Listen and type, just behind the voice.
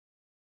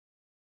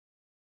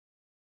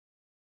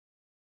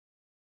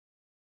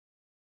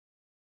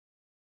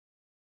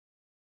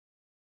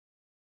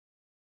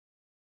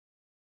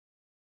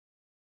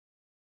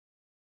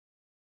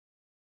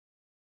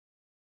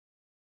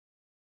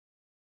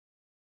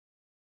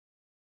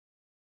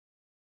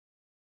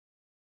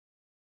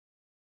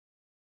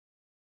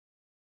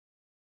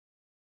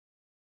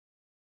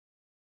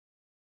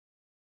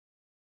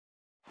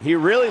He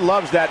really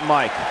loves that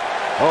mic.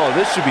 Oh,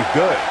 this should be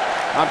good.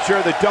 I'm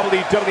sure the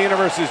WWE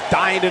Universe is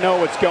dying to know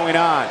what's going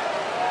on.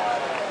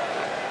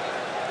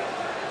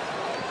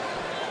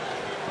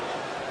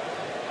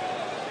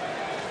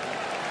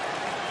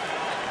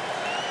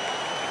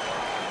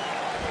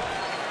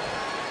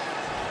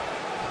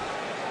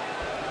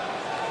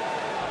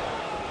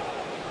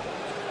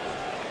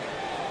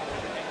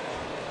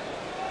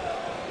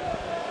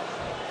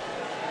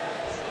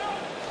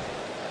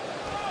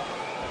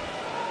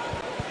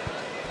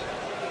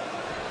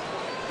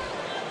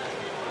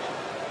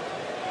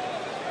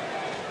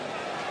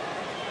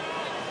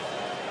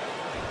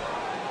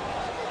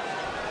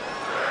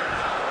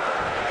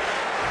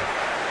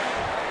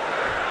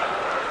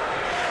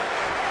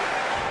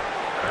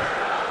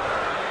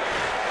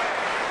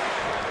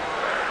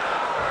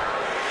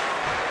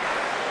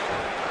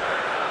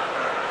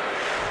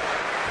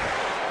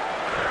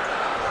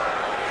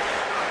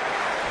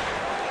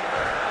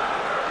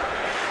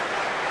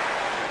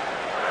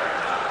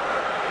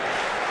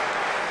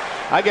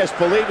 I guess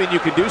believing you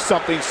can do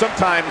something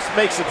sometimes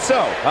makes it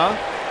so, huh?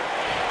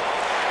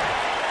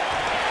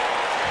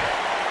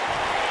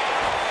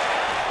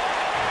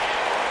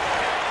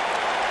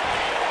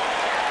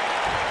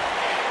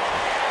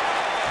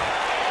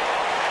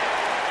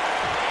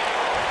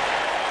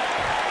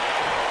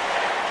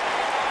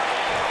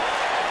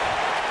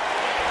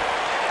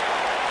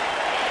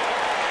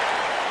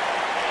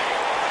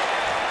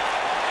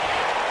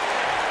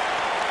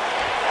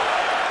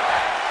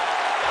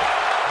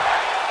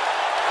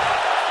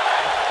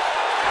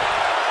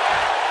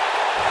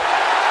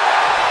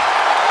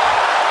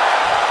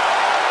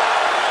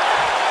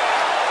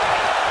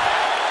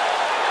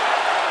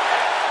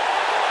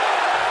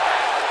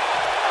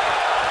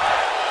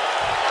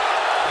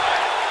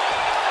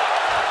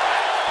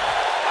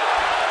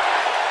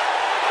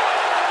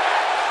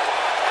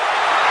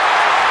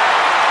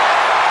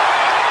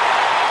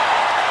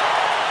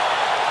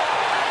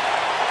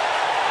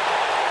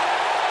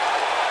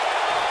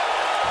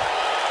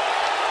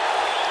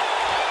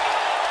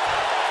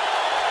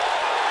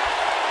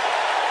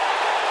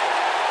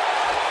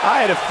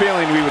 I had a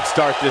feeling we would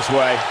start this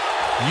way.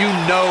 You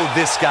know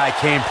this guy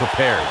came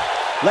prepared.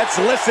 Let's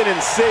listen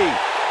and see.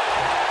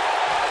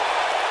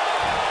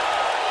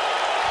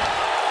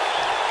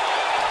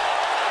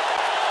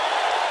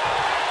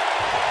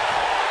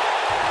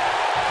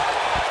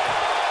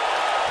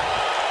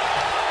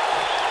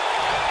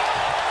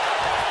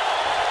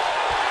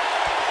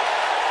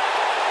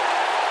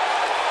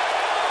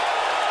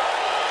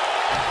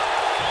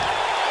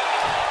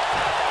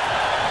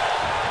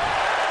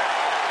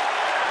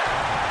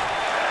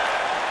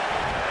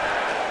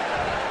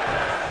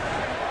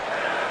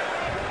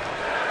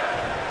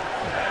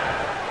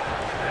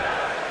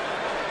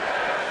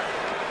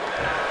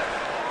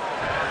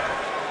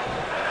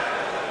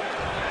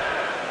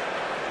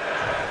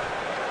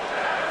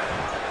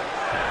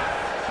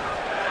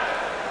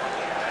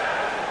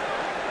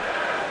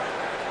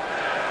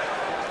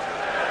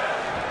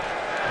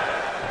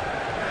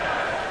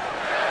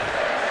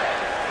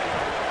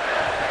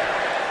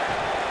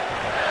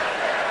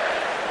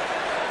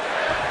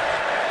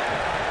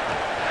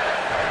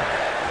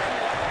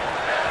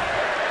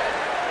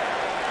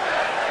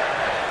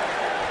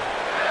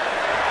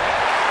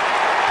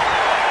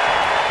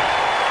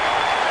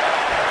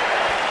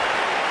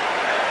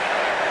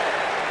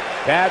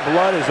 Bad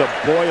blood is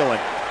a-boiling.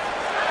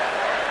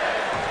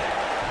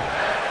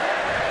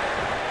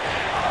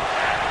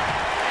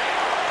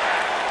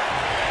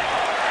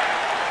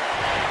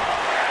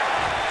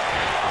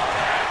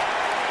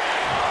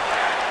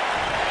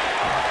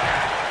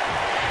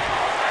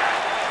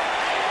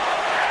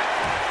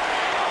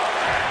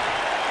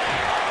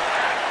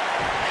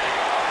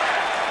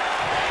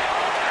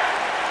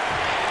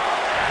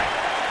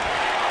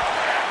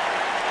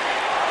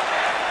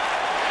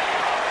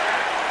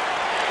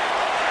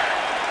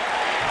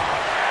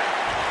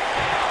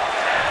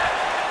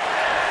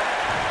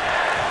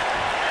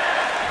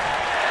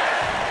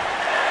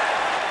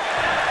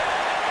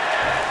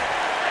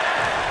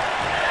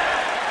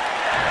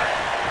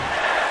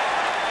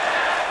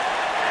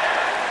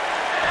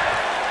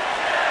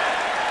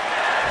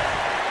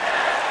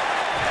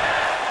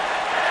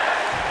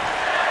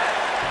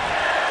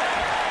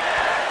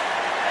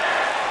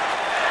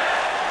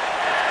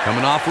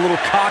 Coming off a little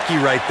cocky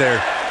right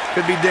there.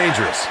 Could be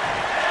dangerous.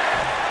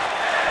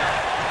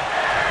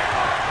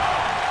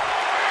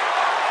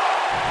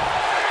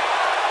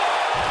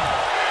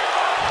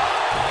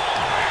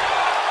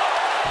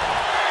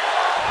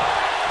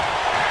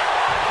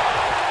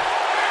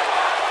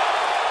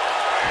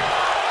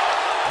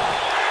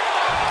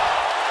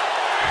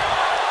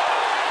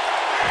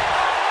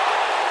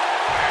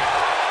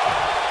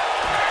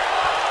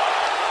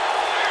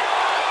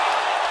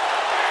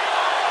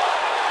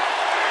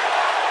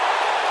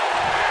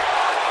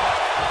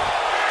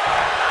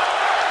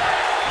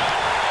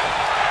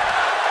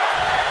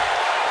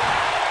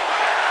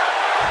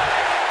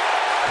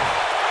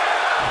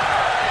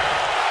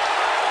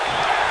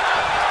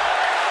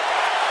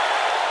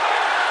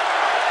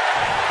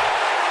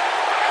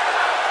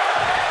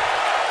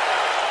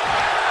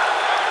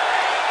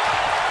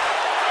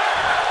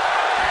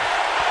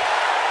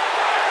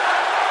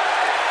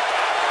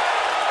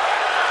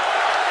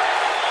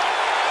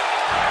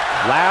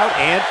 loud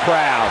and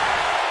proud.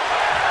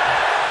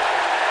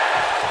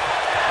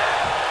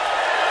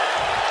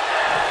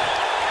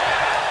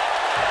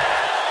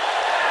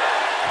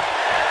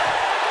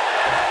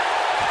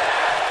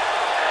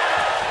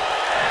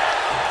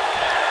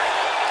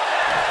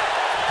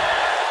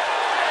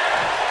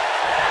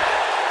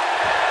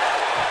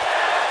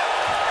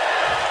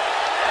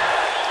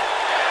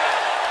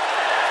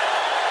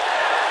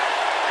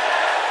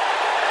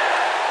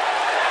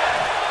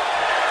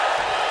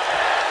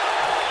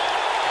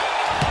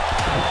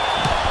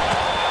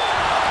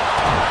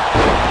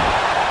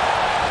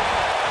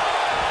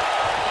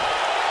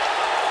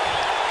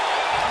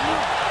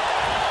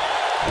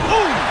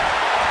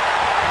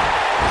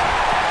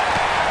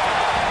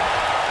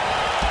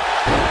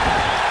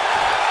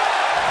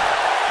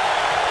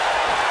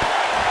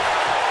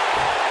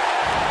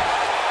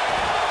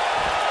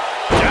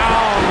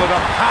 With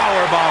a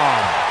power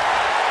bomb.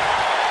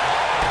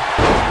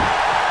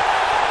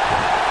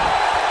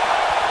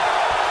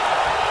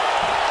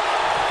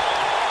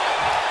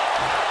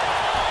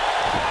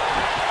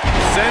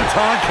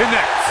 Senton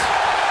connects.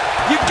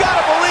 You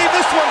gotta believe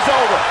this one's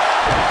over.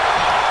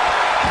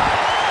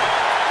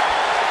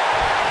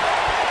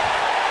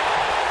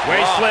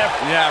 Waist slip.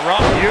 Yeah,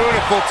 rough.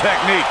 Beautiful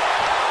technique.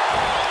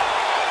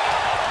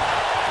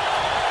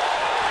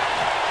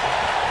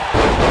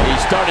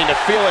 He's starting to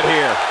feel it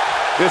here.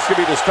 This could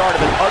be the start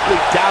of an ugly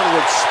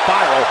downward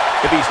spiral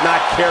if he's not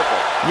careful.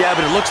 Yeah,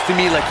 but it looks to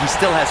me like he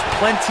still has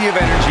plenty of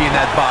energy in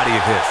that body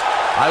of his.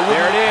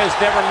 There it is,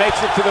 never makes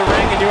it to the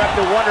ring, and you have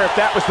to wonder if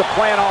that was the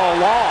plan all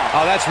along.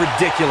 Oh, that's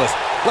ridiculous.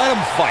 Let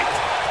him fight.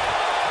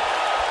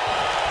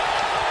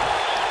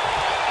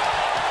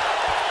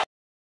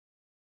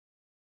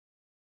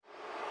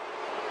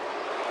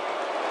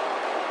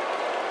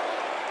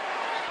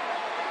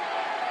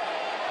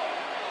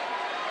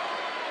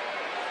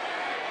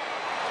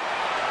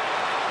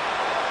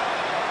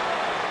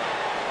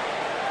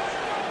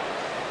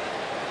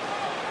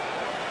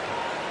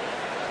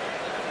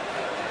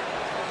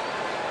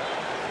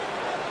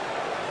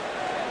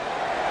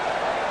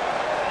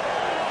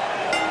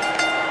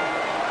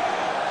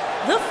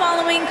 The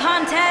following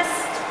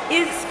contest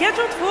is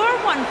scheduled for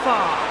one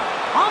fall.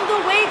 On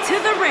the way to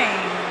the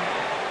ring,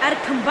 at a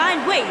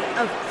combined weight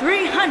of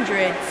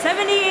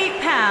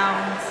 378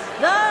 pounds,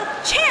 the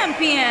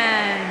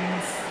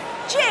champions,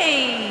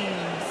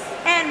 James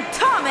and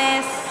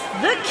Thomas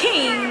the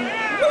King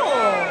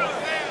Wolf.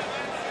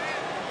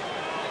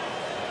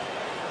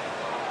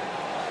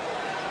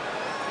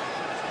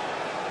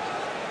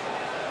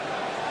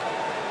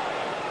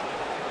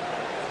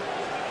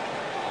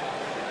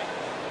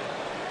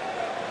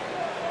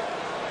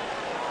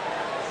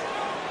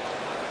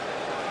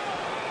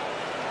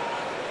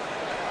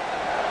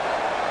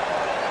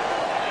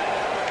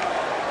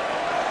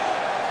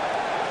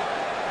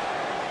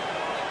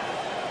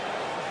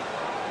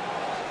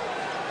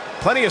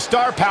 Plenty of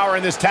star power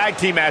in this tag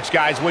team match,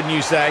 guys, wouldn't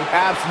you say?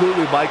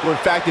 Absolutely, Michael. In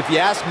fact, if you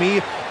ask me,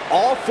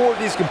 all four of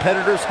these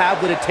competitors have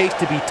what it takes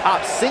to be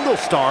top single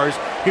stars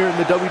here in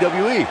the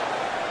WWE.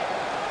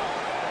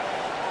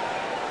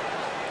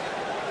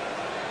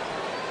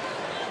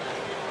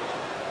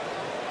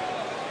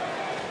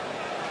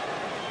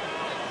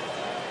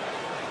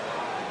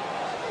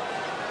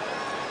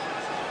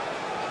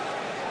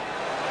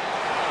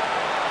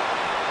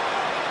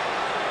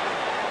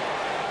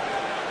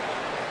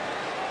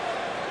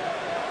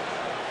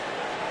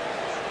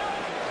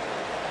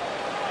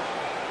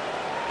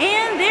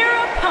 And their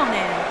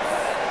opponents,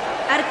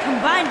 at a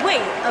combined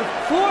weight of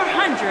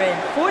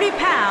 440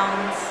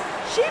 pounds,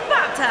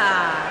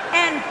 Shibata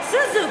and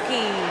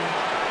Suzuki.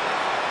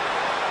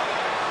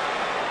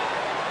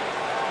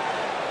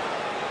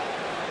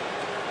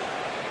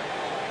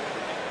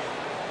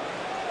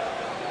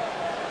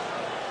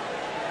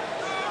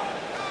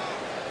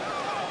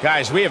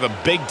 Guys, we have a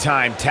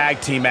big-time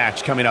tag team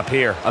match coming up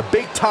here. A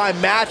big-time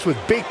match with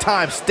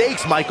big-time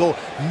stakes, Michael.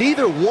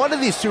 Neither one of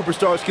these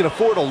superstars can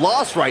afford a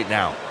loss right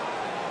now.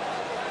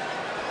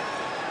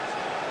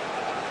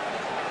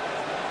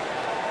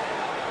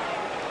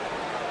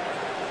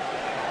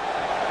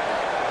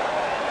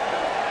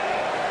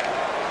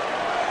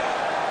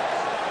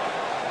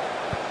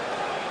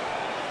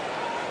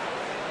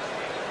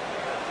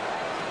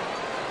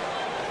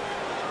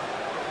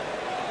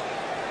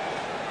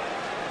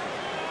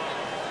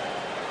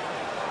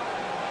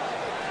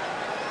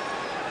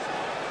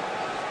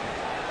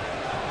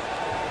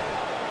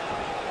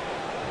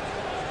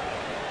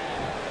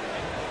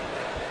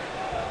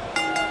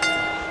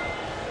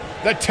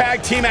 The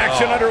tag team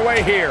action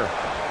underway here.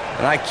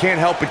 And I can't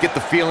help but get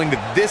the feeling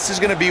that this is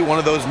going to be one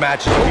of those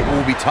matches people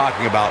will be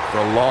talking about for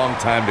a long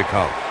time to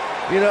come.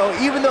 You know,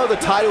 even though the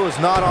title is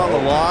not on the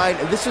line,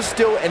 this is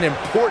still an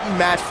important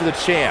match for the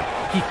champ.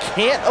 He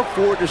can't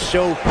afford to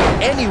show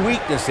any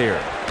weakness here.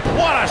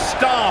 What a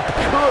stomp!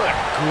 Good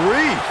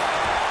grief.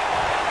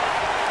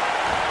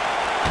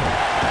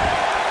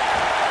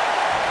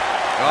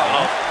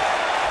 Uh-oh.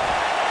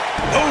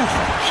 Oof,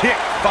 kick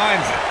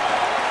finds it.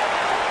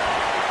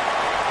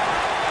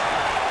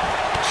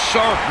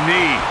 Sharp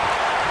knee.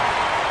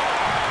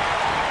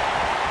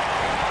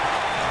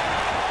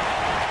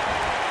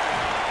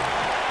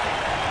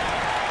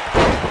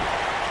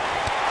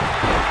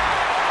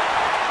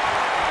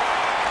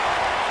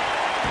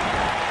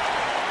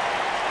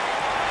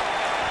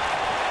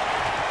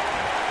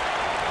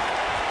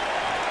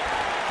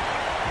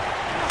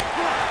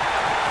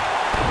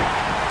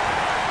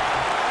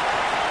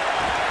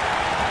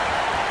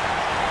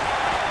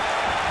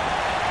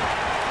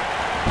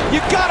 You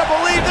gotta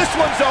believe this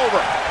one's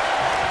over.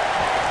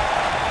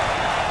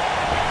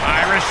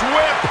 Irish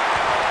whip.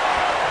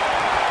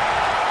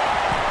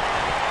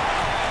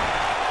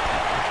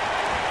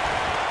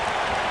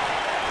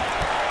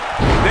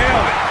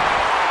 Nailed it.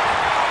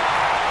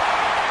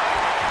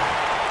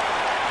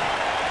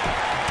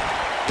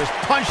 Just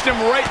punched him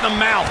right in the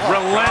mouth.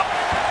 Relent.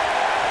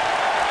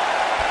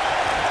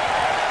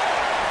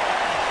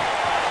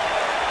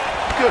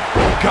 Good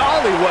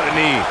golly, what a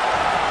knee.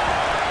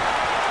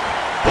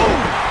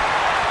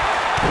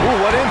 Ooh,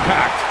 what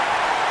impact.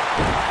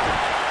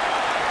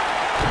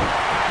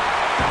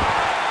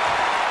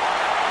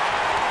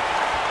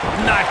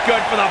 Not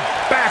good for the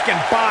back and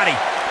body.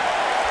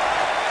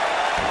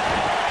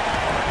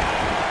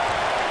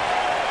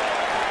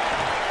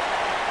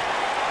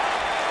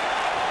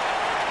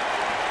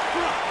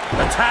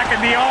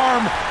 Attacking the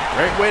arm.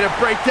 Great way to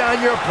break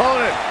down your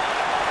opponent.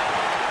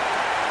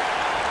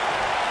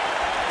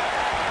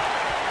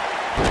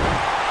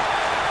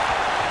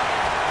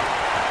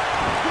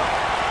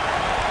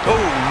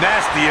 Oh,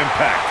 nasty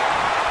impact.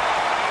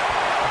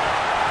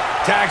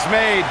 Tag's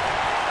made.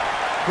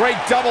 Great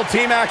double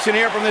team action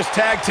here from this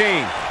tag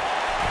team.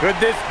 Could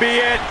this be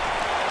it?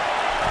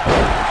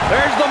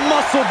 There's the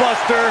muscle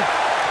buster.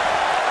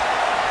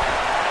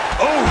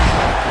 Oh!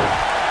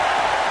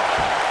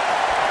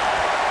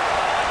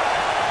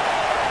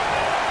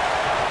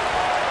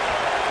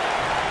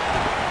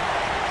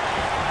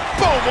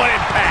 Boom, what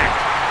impact!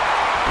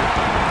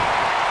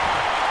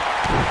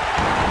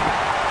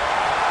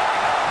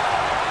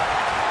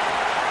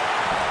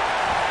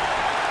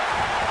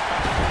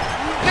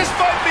 This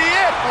might be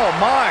it! Oh,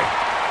 my!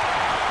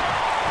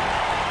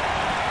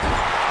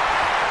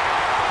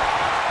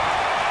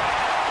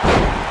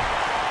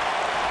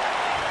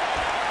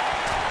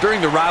 During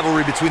the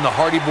rivalry between the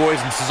Hardy Boys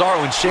and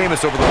Cesaro and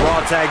Sheamus over the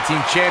Raw Tag Team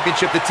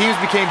Championship, the teams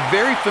became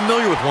very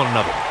familiar with one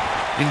another.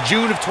 In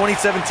June of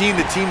 2017,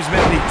 the teams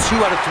met in a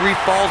 2 out of 3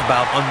 falls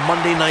bout on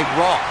Monday Night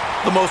Raw.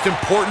 The most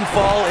important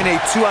fall in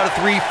a 2 out of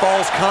 3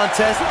 falls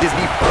contest is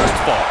the first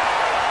fall.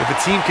 If a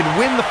team can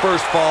win the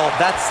first fall,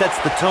 that sets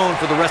the tone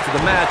for the rest of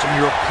the match, and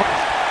your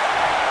opponent...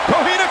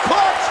 Kohina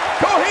clutch!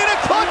 Kohina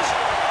clutch!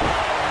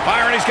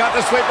 Byron, he's got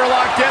the sleeper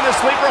locked in. The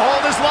sleeper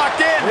hold is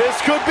locked in. This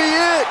could be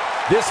it.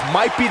 This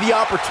might be the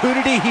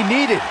opportunity he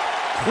needed.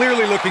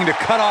 Clearly looking to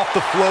cut off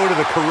the flow to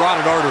the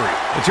carotid artery.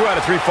 The 2 out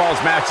of 3 falls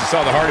match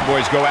saw the Hardy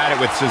Boys go at it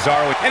with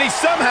Cesaro, and he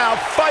somehow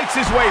fights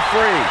his way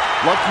free.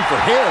 Lucky for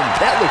him,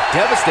 that looked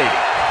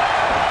devastating.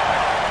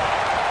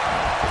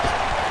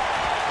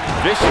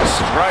 Vicious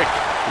strike.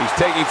 He's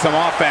taking some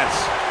offense.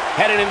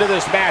 Headed into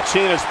this match,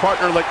 he and his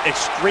partner look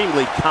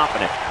extremely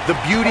confident. The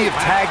beauty of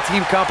tag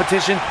team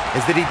competition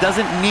is that he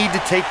doesn't need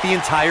to take the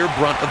entire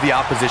brunt of the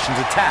opposition's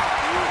attack.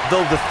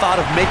 Though the thought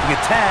of making a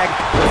tag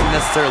doesn't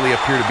necessarily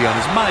appear to be on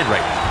his mind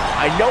right now.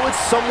 I know it's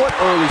somewhat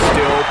early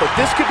still, but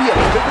this could be a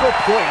pivotal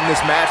point in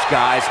this match,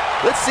 guys.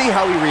 Let's see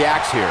how he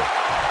reacts here.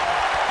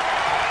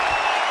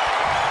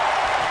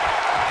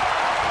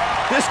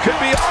 This could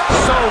be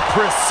so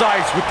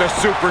precise with the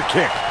super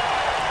kick.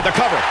 The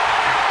cover.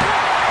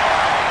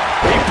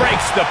 He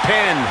breaks the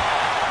pin.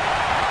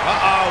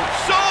 Uh-oh,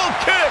 soul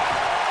kick.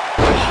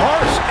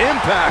 Harsh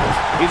impact.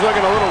 He's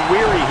looking a little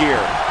weary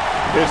here.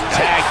 This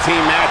tag team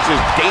match is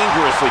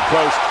dangerously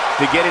close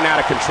to getting out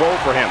of control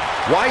for him.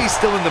 Why he's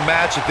still in the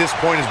match at this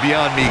point is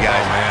beyond me,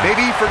 guys.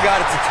 Maybe he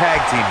forgot it's a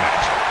tag team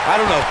match. I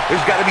don't know.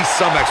 There's got to be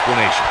some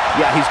explanation.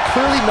 Yeah, he's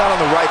clearly not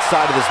on the right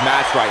side of this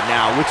match right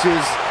now, which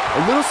is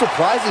a little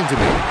surprising to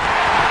me.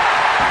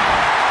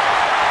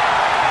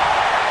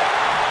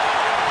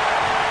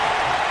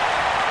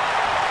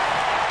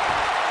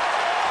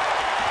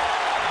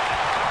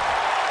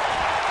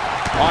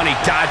 On, he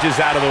dodges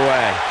out of the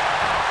way.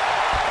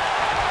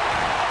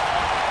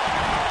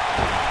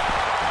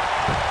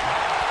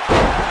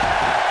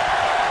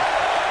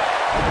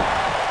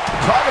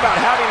 Talk about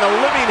having the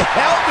living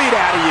hell beat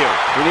out of you.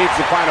 He needs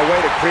to find a way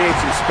to create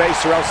some space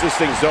or else this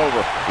thing's over.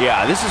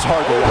 Yeah, this is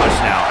hard to watch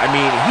now. I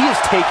mean, he is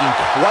taking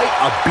quite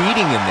a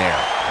beating in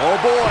there. Oh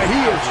boy, he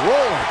is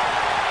rolling.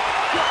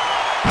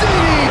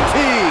 DDT!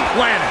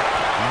 Planet.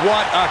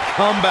 What a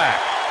comeback.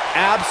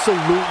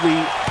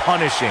 Absolutely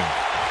punishing.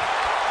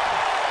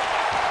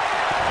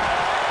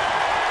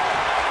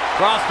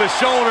 Across the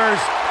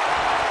shoulders.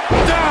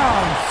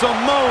 Down,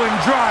 Samoan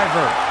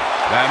driver.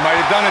 That might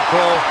have done it,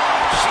 Cole.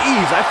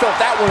 Jeez, I felt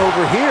that one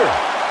over here.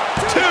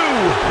 2,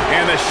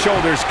 and the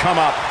shoulders come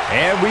up.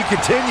 And we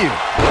continue.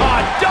 A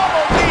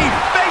double knee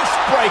face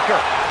breaker.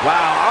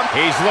 Wow,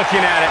 he's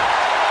looking at it.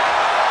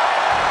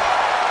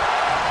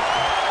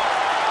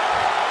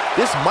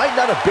 This might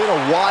not have been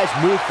a wise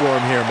move for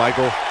him here,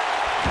 Michael.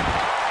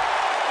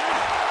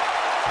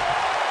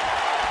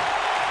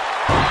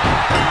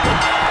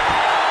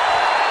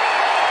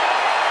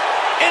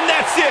 And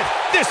that's it.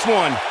 This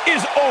one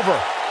is over.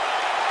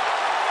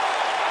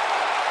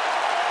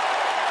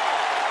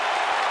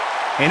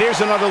 And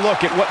here's another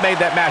look at what made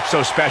that match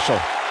so special.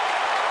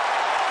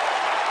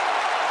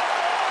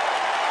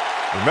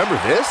 Remember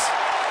this?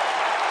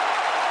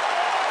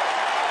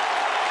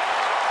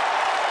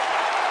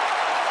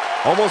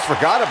 Almost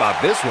forgot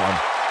about this one.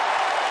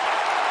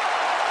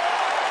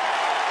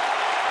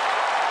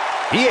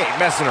 He ain't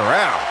messing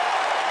around.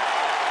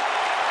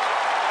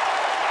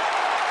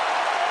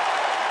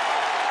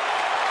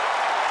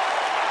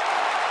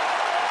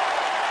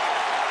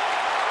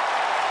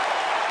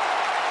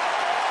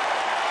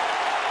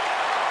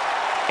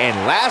 And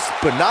last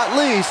but not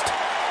least,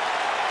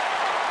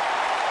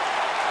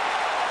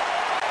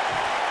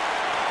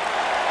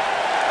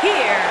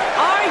 here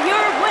are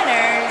your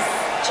winners,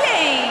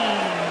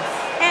 James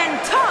and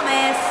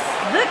Thomas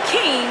the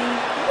King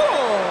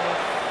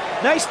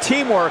Wolf. Nice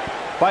teamwork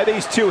by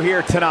these two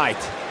here tonight.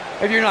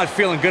 If you're not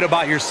feeling good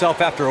about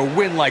yourself after a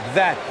win like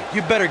that,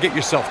 you better get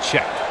yourself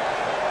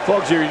checked.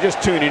 Folks, if you're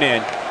just tuning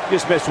in, you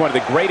just missed one of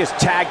the greatest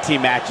tag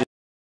team matches.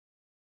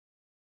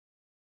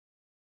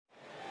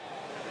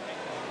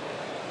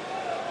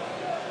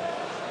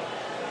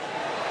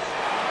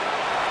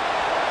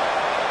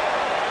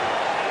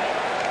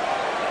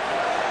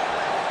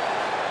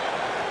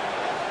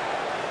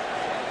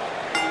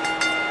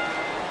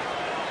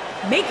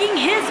 Making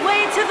his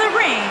way to the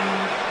ring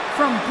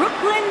from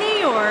Brooklyn, New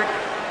York,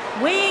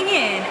 weighing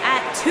in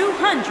at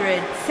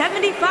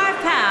 275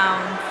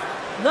 pounds,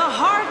 the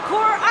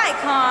hardcore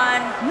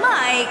icon,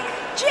 Mike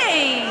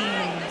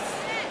James.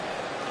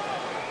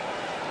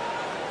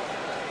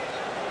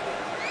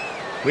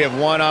 We have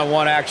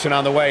one-on-one action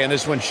on the way, and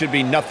this one should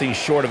be nothing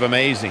short of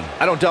amazing.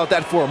 I don't doubt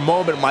that for a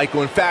moment,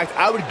 Michael. In fact,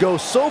 I would go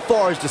so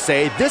far as to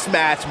say this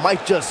match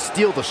might just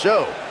steal the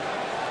show.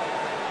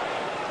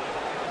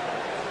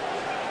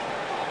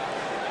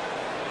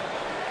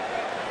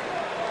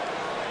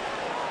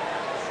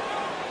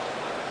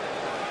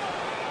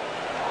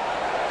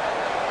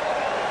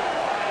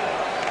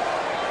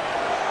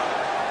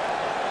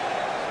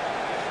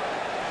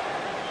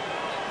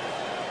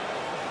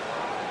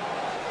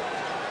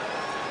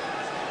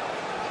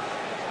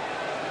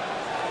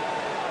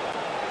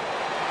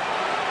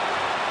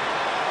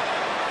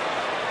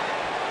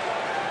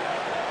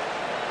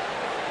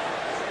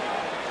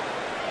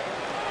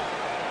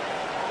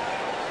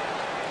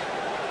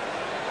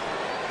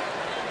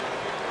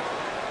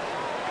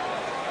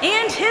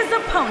 And his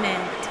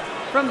opponent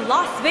from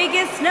Las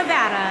Vegas,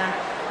 Nevada,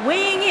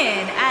 weighing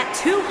in at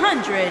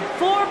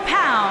 204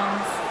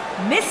 pounds,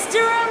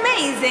 Mr.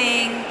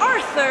 Amazing,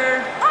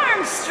 Arthur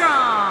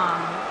Armstrong.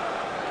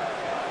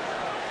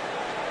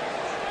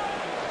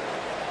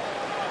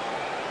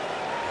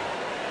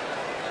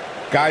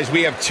 Guys,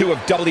 we have two of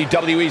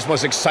WWE's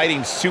most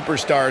exciting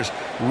superstars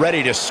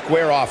ready to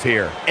square off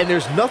here. And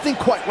there's nothing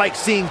quite like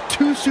seeing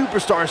two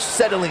superstars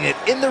settling it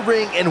in the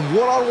ring in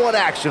one-on-one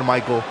action,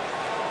 Michael.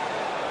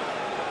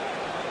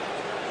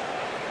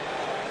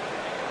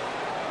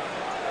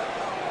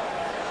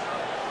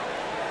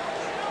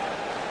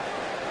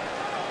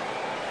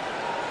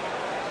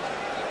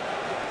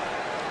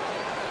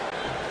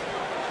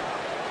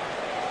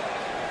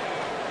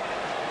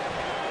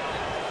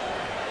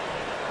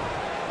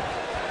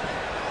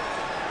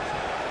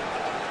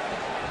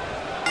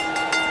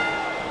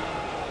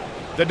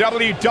 The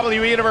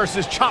WWE Universe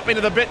is chomping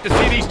to the bit to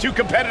see these two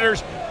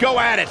competitors go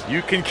at it.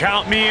 You can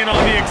count me in on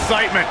the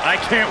excitement. I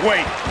can't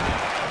wait.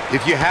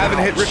 If you haven't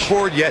hit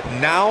record yet,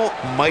 now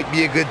might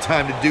be a good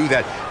time to do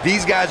that.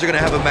 These guys are going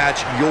to have a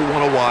match you'll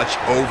want to watch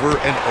over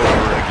and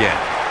over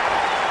again.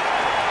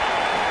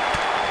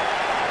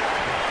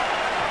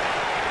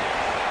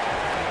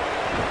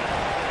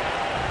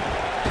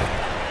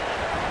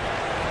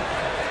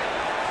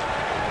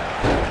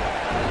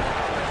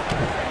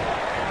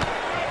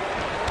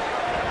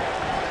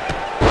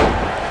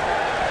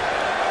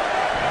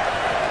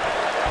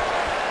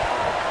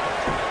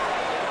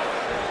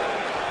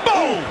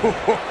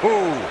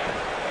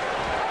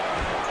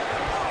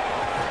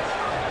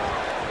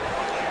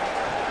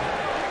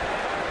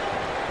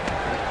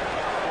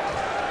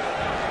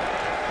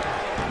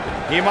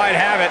 He might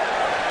have it.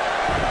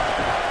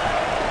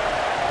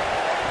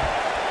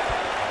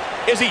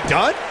 Is he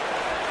done?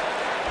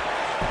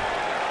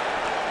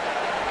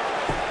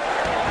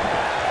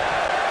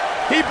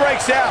 He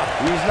breaks out.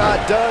 He's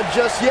not done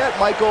just yet,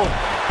 Michael.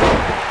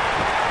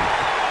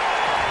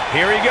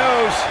 Here he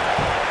goes.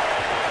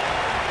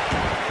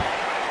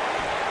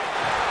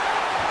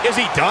 Is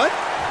he done?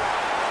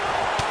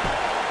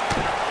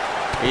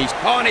 He's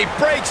on, he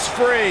breaks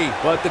free.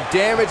 But the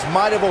damage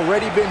might have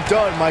already been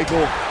done,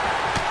 Michael.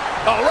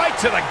 Oh, right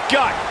to the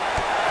gut.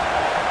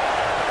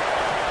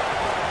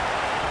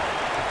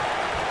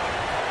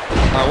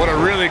 Oh, what a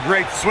really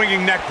great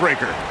swinging neck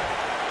breaker.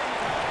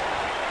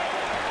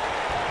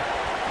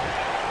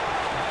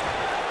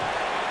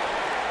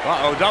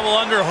 Uh-oh, double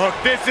underhook.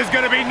 This is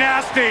going to be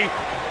nasty.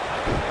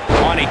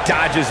 Oh, and he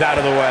dodges out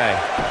of the way.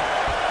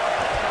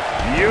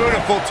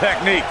 Beautiful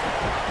technique.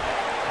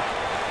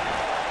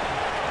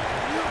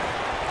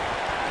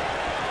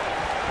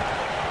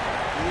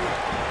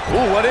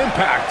 Ooh, what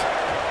impact.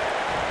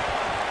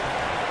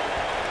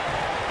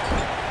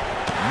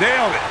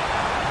 Nailed it.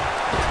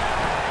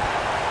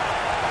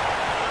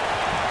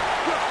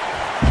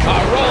 A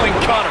rolling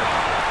cutter.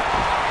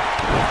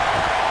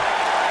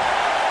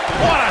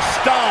 What a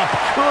stomp.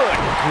 Good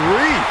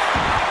grief.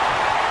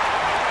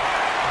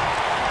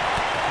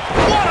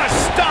 What a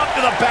stomp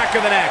to the back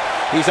of the neck.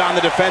 He's on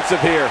the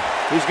defensive here.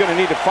 He's going to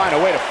need to find a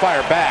way to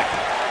fire back.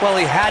 Well,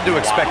 he had to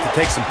expect to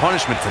take some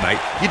punishment tonight.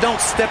 You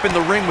don't step in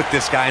the ring with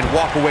this guy and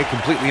walk away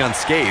completely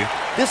unscathed.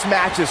 This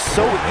match is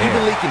so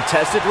evenly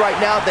contested right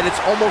now that it's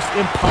almost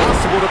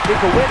impossible to pick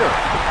a winner.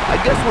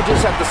 I guess we'll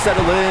just have to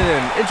settle in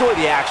and enjoy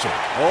the action.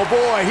 Oh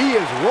boy, he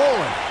is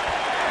rolling.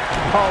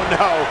 Oh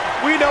no,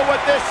 we know what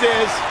this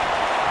is.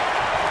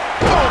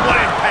 Oh, what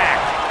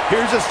impact.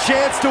 Here's his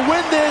chance to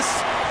win this.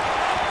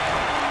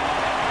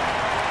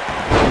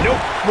 Nope,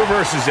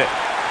 reverses it.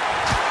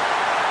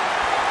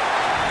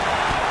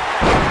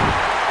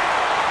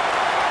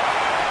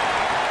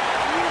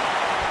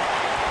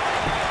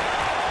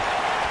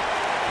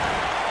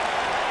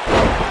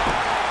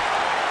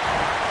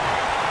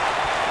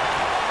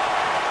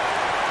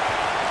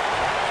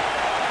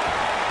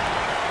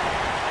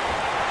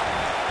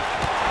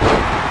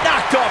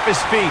 Off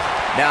his feet.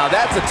 Now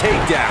that's a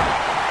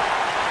takedown.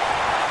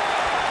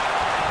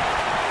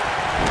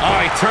 Oh,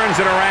 he turns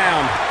it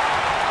around.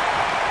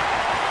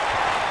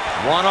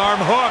 One arm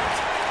hooked.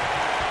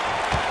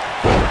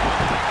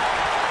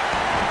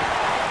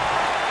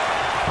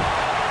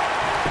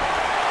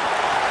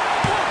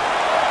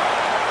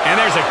 And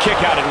there's a kick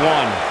out at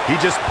one.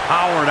 He just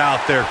powered out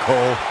there,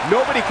 Cole.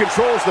 Nobody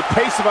controls the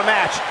pace of a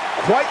match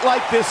quite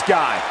like this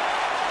guy.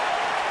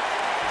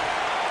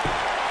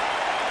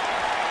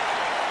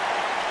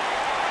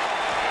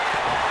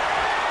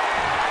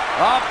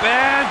 Up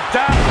and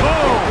down.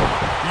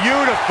 Boom.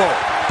 Beautiful.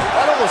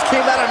 That almost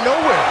came out of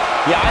nowhere.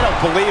 Yeah, I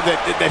don't believe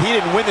that he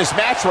didn't win this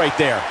match right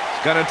there.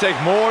 It's going to take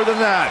more than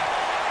that.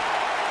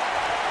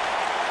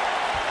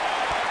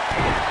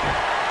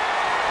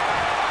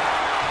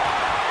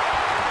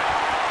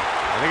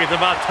 I think it's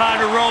about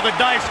time to roll the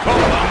dice, Cole.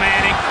 Oh,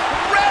 man,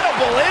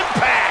 Incredible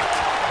impact.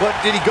 But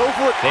did he go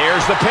for it?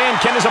 There's the pin.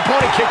 Can his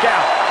opponent kick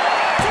out?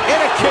 And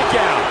a kick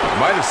out.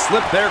 might have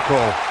slipped there,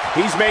 Cole.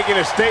 He's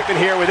making a statement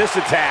here with this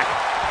attack.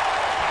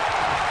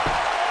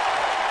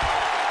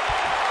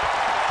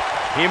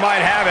 He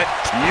might have it.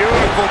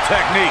 Beautiful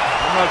technique.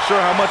 I'm not sure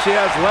how much he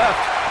has left.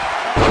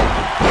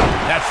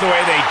 That's the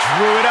way they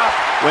drew it up.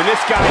 When this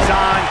guy's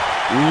on,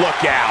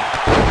 Look out.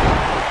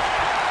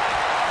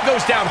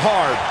 Goes down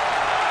hard.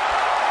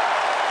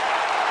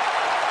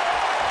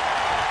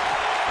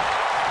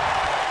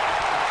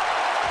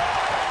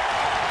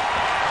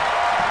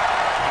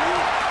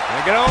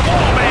 Get over.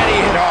 Oh, man, he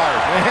hit hard.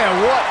 Man,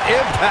 what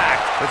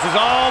impact. This is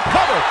all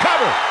Cover,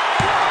 cover.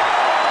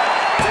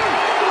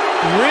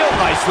 Real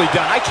nicely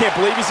done. I can't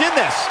believe he's in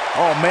this.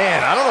 Oh,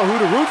 man, I don't know who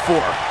to root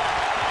for.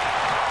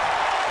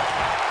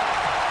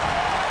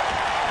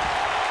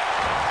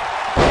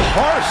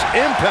 Harsh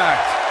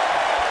impact.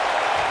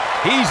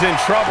 He's in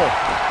trouble.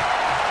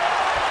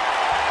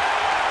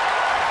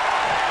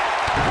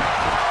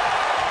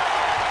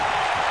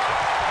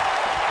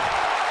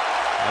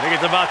 I think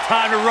it's about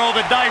time to roll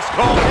the dice,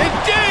 Cole.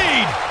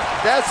 Indeed.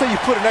 That's how you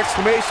put an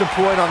exclamation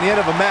point on the end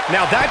of a match.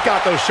 Now that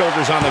got those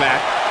shoulders on the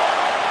mat.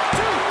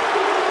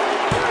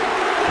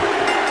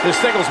 this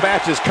singles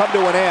match has come to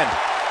an end.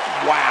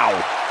 Wow.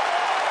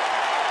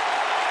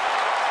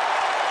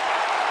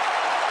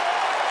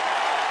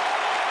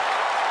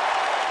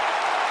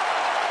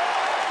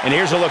 And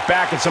here's a look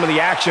back at some of the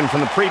action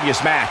from the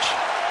previous match.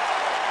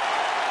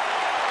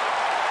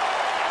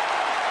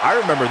 I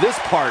remember this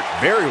part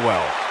very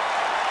well.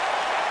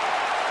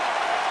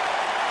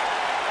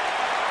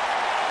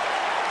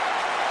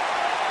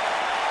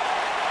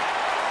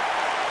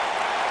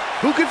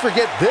 Who could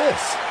forget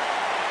this?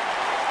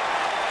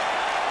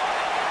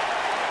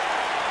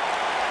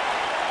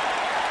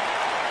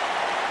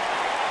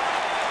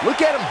 Look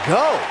at him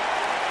go.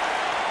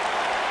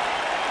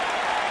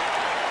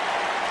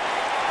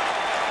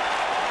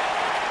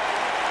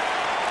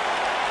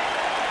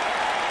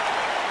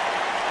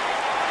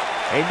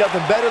 Ain't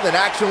nothing better than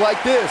action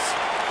like this.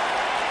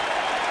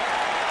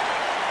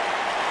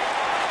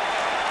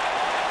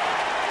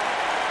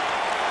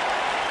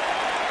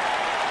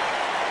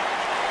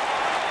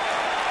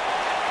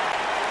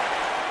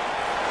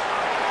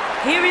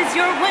 Here is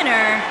your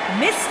winner,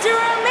 Mr.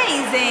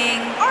 Amazing,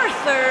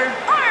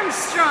 Arthur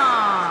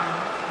Armstrong.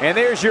 And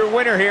there's your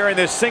winner here in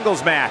this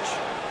singles match.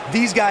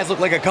 These guys look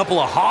like a couple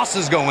of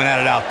hosses going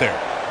at it out there.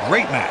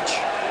 Great match.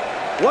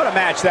 What a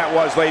match that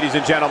was, ladies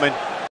and gentlemen.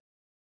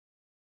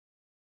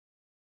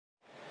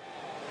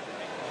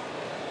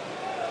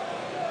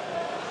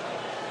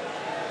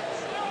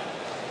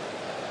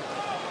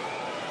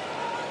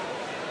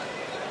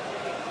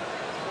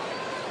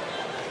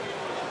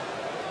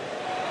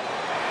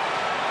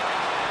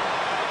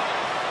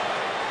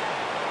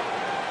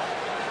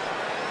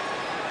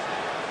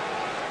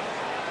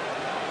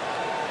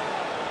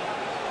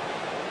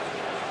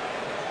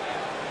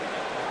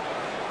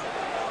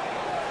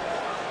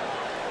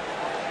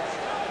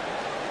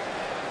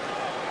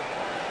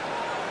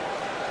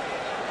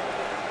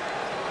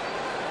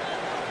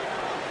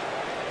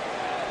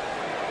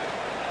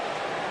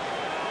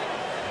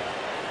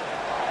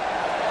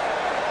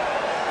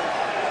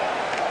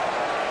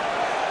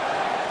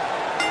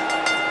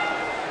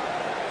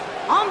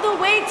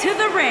 to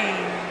the ring,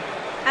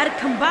 at a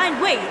combined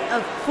weight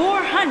of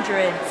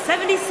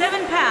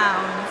 477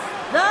 pounds,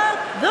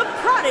 the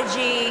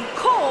Prodigy,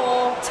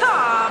 Cole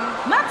Tom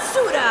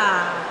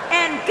Matsuda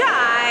and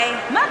Guy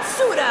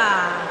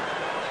Matsuda.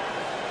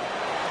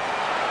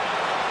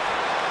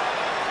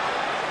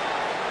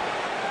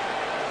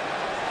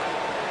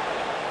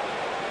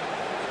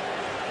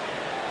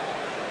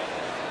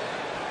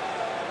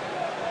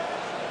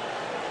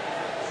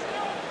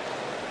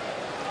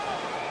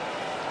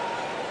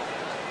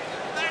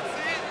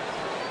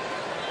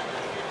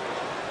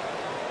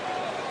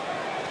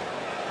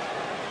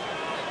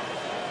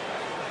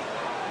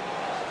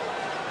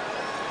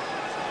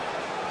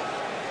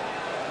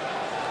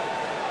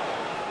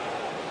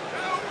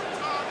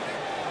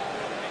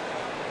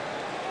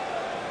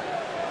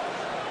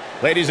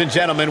 Ladies and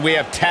gentlemen, we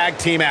have tag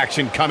team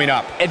action coming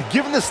up. And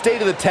given the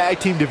state of the tag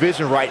team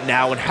division right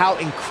now and how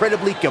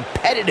incredibly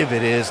competitive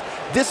it is,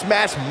 this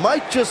match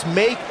might just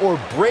make or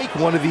break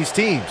one of these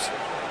teams.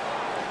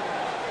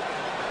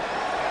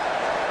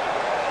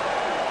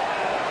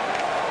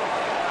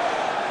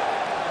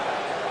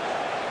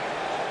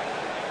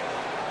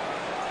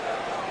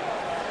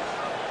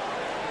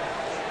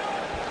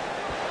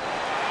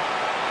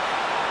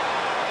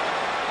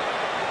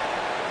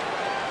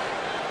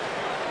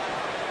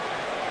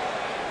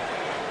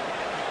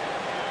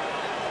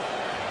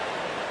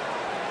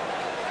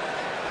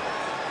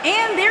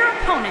 And their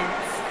opponents,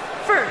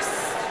 first,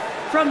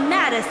 from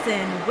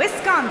Madison,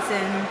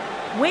 Wisconsin,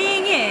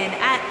 weighing in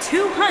at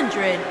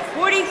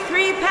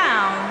 243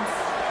 pounds,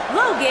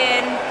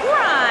 Logan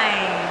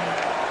Grimes.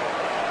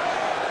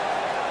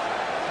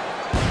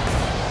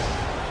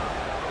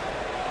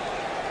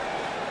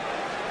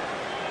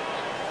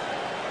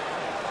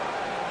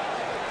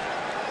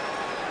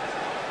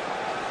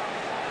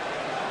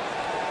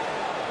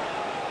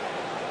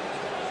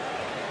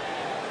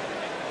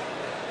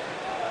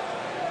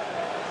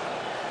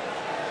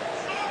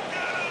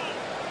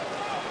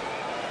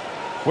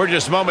 We're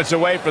just moments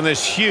away from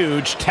this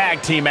huge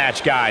tag team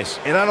match, guys.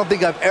 And I don't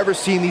think I've ever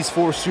seen these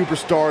four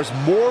superstars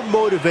more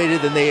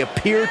motivated than they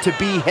appear to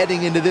be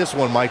heading into this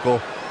one,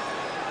 Michael.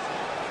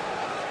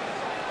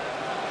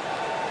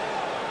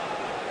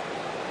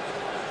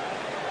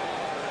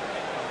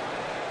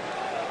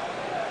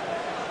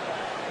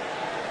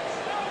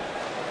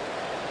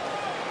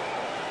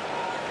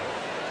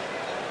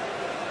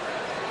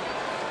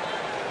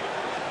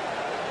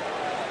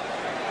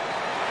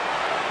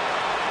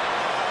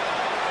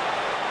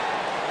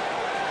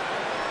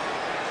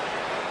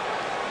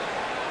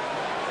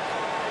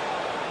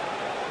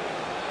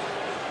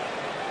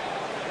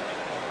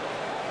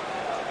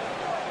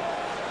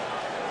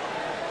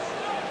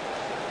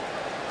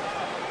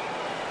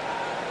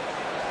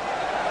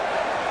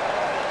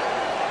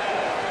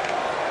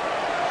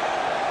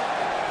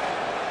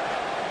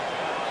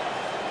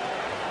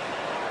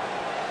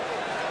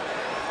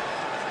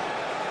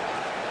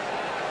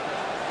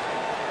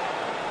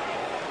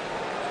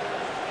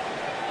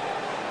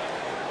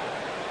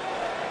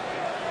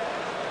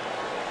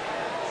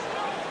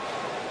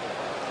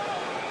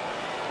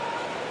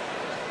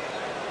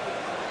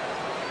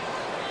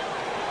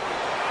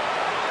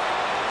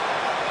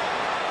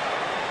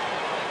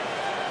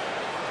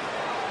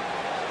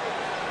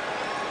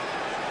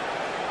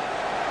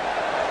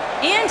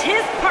 And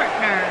his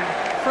partner,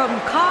 from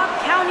Cobb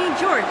County,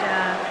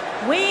 Georgia,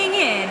 weighing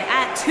in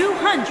at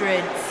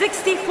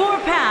 264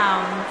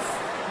 pounds,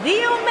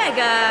 the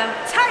Omega,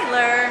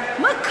 Tyler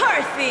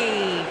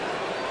McCarthy.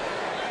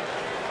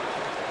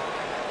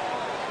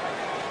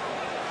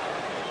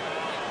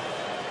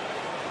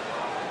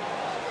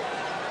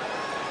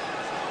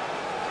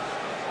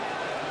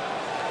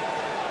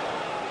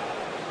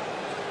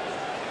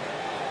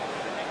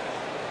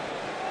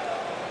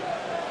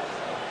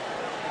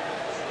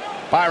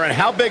 Byron,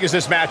 how big is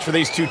this match for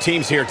these two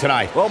teams here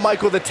tonight? Well,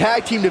 Michael, the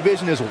tag team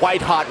division is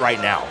white hot right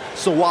now.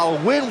 So while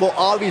a win will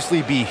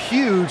obviously be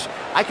huge,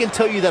 I can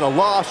tell you that a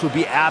loss would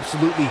be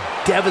absolutely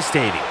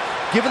devastating.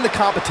 Given the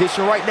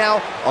competition right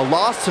now, a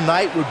loss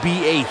tonight would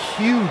be a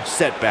huge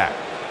setback.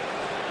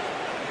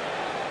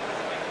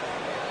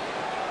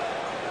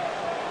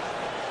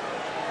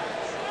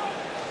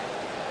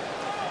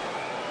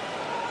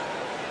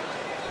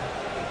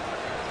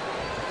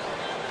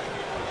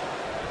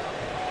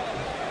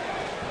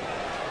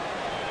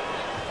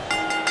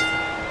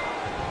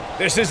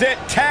 This is it.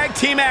 Tag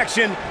team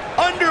action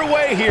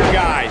underway here,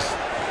 guys.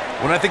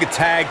 When I think of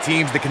tag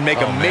teams that can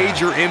make a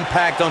major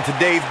impact on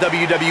today's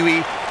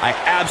WWE, I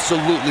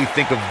absolutely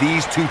think of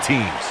these two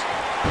teams.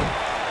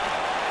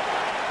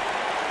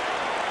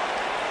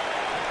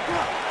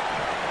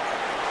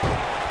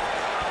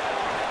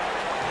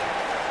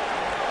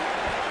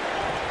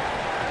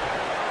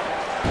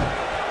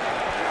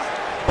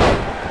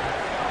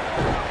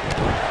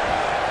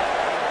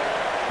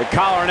 The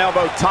collar and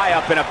elbow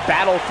tie-up in a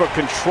battle for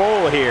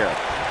control here.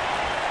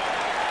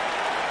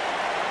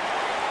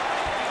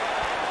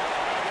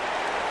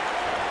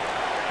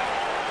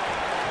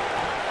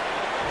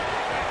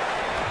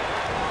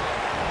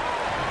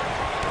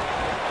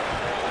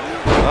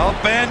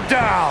 Up and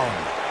down.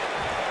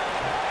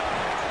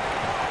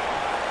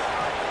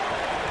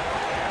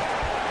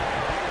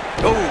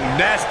 Oh,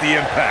 nasty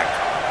impact.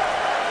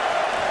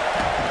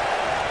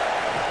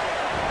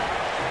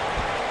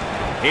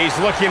 He's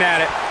looking at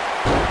it.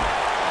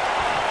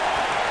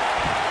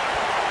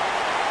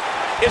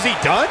 Is he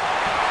done?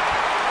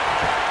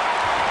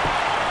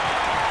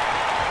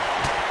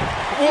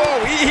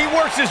 Whoa, he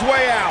works his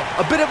way out.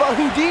 A bit of a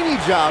Houdini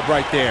job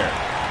right there.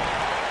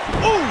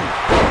 Ooh!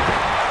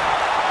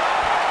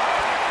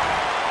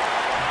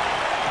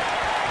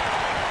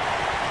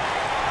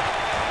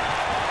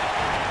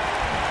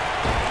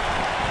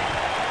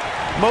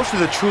 Most of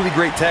the truly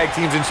great tag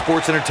teams in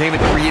sports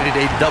entertainment created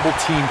a double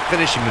team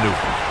finishing maneuver.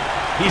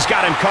 He's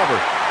got him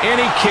covered, and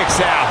he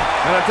kicks out.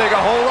 Gonna take a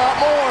whole lot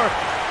more.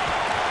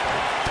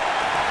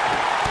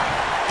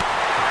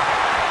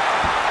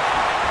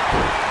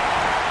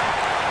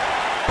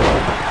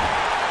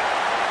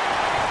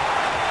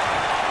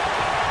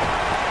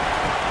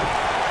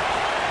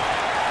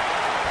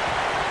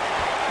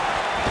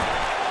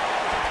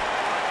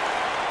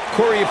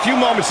 Corey, a few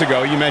moments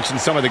ago, you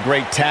mentioned some of the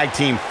great tag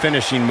team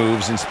finishing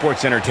moves in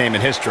sports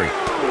entertainment history.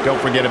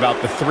 Don't forget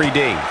about the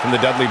 3D from the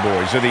Dudley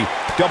Boys, or the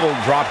double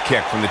drop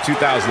kick from the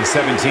 2017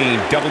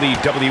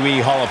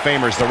 WWE Hall of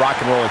Famers, the Rock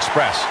and Roll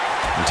Express.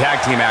 In tag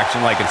team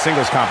action, like in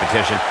singles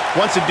competition,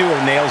 once a duo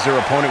nails their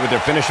opponent with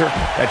their finisher,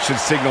 that should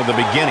signal the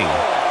beginning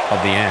of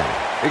the end.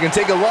 It can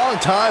take a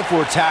long time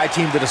for a tag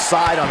team to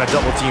decide on a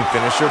double team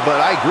finisher, but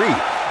I agree.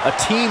 A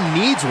team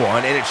needs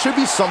one, and it should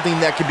be something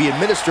that can be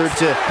administered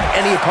to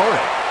any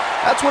opponent.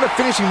 That's when a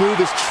finishing move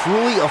is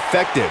truly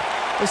effective.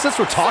 And since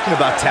we're talking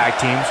about tag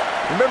teams,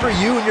 remember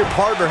you and your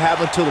partner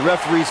have until the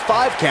referee's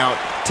 5 count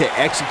to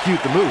execute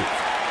the move.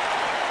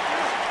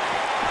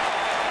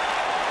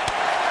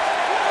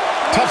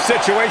 Tough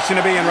situation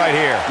to be in right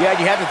here. Yeah,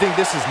 you have to think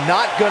this is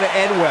not going to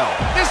end well.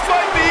 This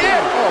might be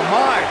it. Oh,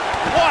 my.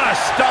 What a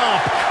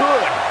stomp.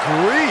 Good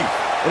grief.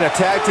 In a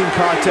tag team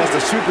contest,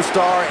 a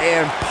superstar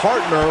and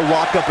partner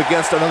lock up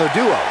against another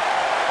duo.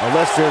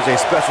 Unless there's a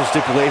special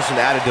stipulation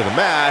added to the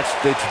match,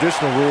 the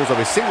traditional rules of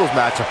a singles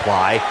match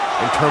apply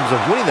in terms of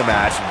winning the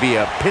match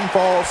via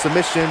pinfall,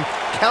 submission,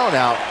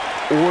 countout,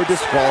 or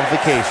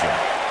disqualification.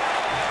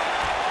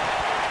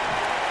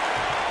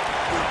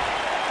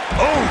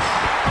 Oof!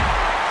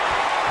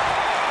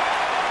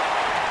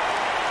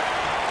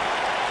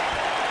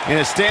 In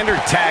a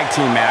standard tag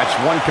team match,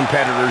 one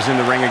competitor is in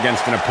the ring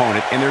against an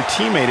opponent, and their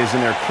teammate is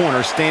in their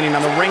corner standing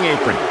on the ring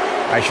apron.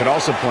 I should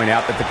also point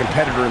out that the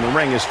competitor in the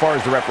ring, as far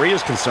as the referee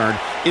is concerned,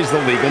 is the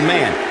legal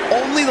man.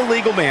 Only the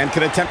legal man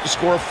can attempt to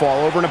score a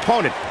fall over an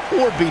opponent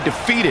or be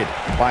defeated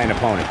by an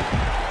opponent.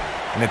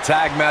 In a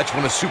tag match,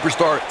 when a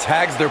superstar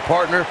tags their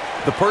partner,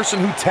 the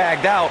person who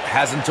tagged out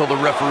has until the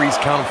referee's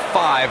count of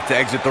 5 to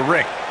exit the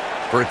ring.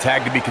 For a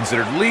tag to be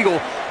considered legal,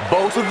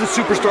 both of the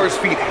superstar's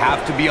feet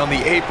have to be on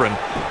the apron.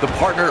 The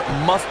partner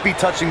must be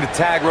touching the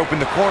tag rope in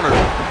the corner.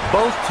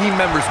 Both team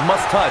members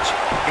must touch,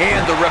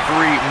 and the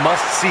referee must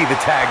see the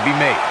tag be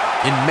made.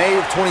 In May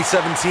of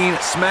 2017,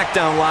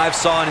 SmackDown Live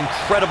saw an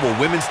incredible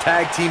women's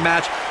tag team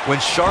match when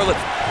Charlotte...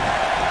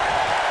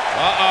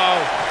 Uh-oh.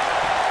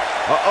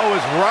 Uh-oh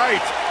is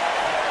right.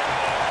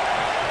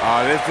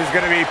 Oh, this is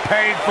going to be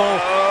painful.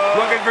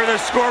 Looking for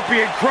the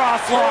Scorpion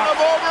crosslock.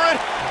 Over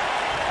it.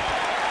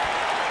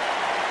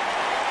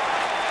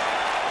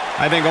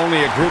 I think only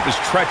a group as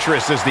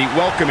treacherous as the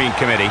Welcoming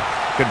Committee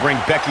could bring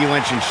Becky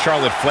Lynch and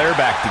Charlotte Flair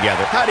back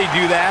together. How'd he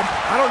do that?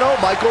 I don't know,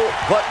 Michael,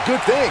 but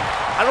good thing.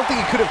 I don't think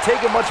he could have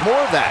taken much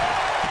more of that.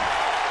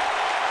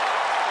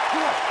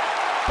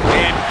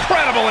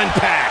 Incredible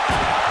impact.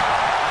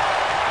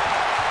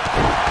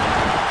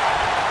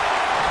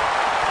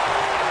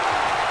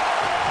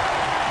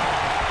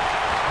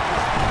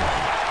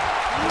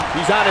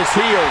 He's on his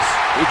heels.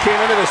 He came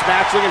into this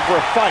match looking for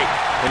a fight,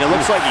 and it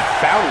looks like he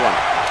found one.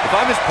 If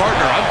I'm his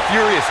partner, I'm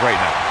furious right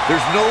now.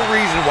 There's no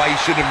reason why he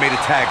shouldn't have made a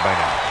tag by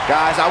now.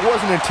 Guys, I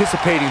wasn't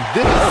anticipating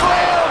this,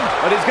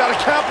 but he's got to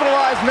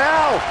capitalize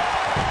now.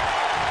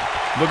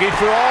 Looking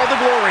for all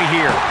the glory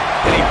here,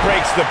 and he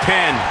breaks the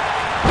pin.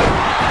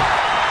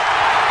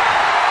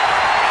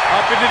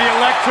 Up into the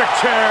electric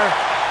chair.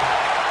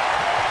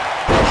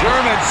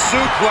 German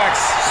suplex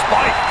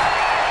spike.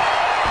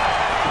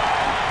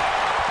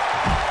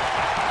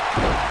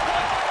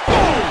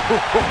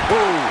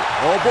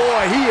 Oh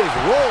boy, he is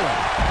rolling.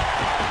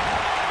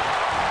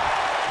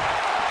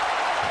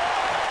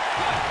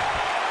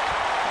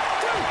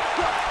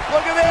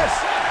 Look at this.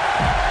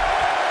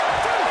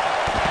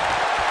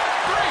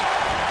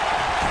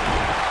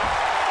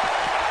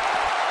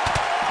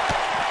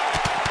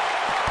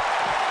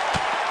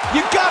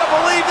 You gotta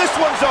believe this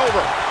one's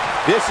over.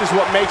 This is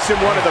what makes him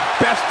one of the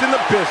best in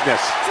the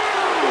business.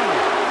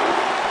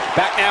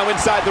 Back now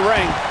inside the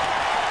ring.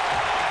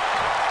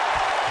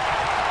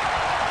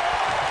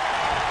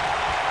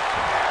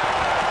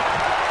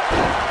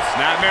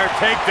 Nightmare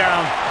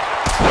takedown.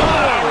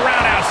 Oh,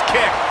 roundhouse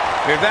kick.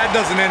 If that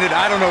doesn't end it,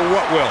 I don't know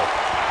what will.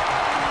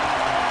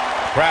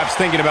 Perhaps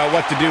thinking about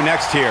what to do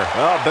next here.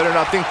 Oh, better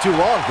not think too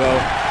long, though.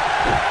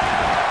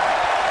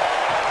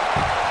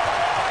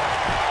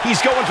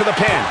 He's going for the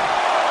pin.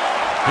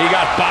 He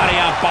got body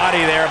on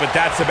body there, but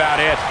that's about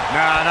it.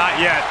 Nah, not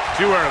yet.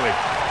 Too early.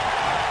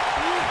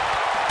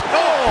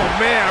 Oh,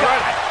 man,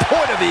 right at the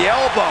point of the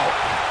elbow.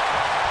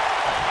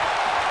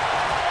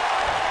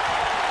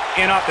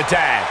 In off the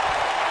tag.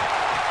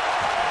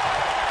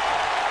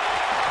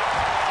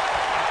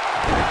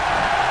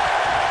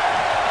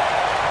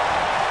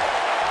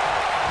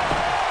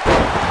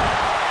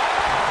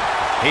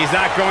 He's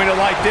not going to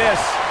like this.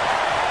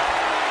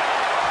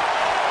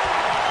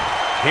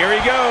 Here he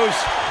goes.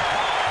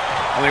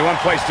 Only one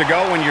place to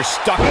go when you're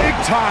stuck. Big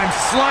time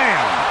slam.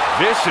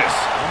 Vicious.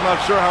 I'm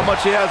not sure how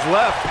much he has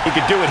left. He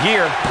could do it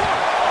here.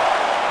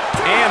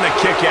 And the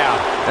kick out.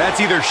 That's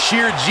either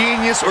sheer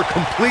genius or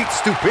complete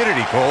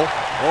stupidity, Cole.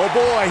 Oh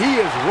boy, he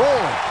is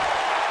rolling.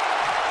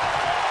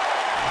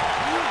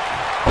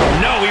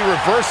 No, he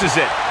reverses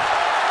it.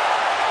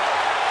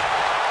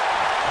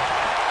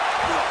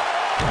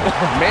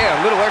 Oh, man,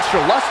 a little extra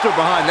luster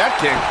behind that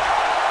kick.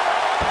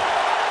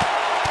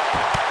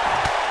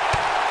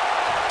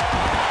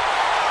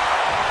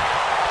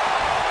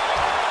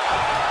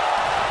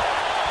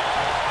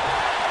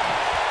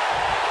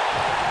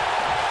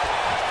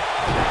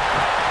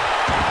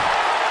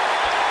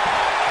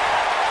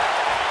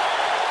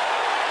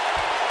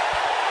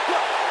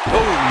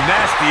 Oh,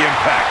 nasty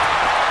impact.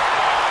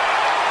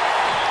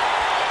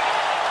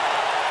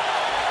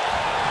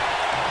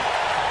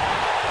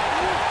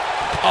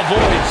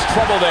 Avoids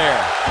trouble there.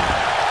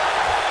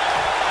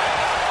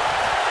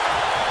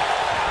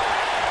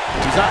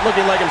 He's not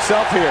looking like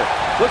himself here.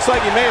 Looks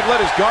like he may have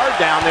let his guard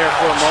down there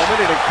for a moment,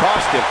 and it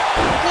cost him.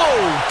 Whoa,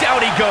 down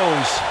he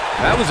goes.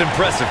 That was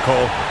impressive,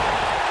 Cole.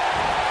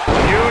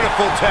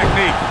 Beautiful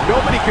technique.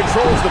 Nobody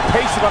controls the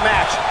pace of a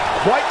match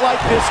quite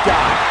like this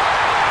guy.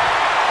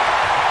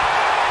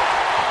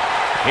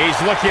 He's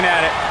looking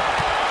at it.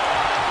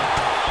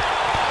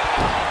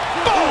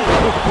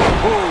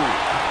 Oh!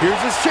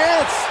 Here's his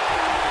chance.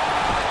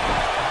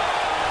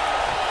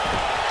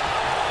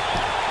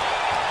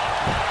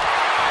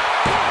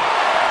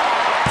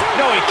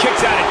 No, he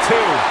kicks at it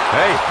too.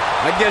 Hey,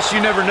 I guess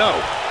you never know.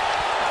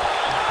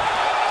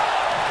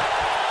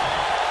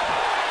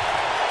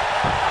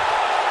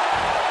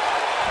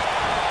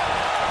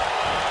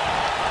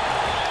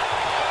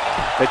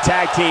 The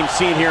tag team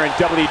scene here in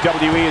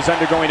WWE is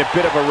undergoing a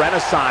bit of a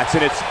renaissance,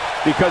 and it's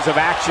because of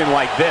action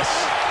like this.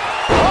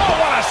 Oh,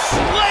 what a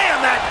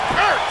slam that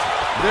hurt!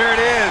 There it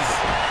is.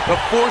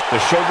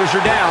 The shoulders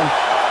are down.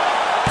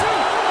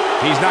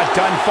 He's not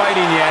done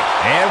fighting yet.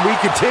 And we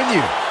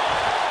continue.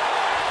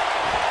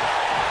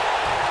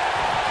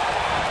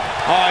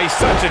 Oh, he's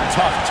such a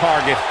tough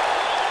target.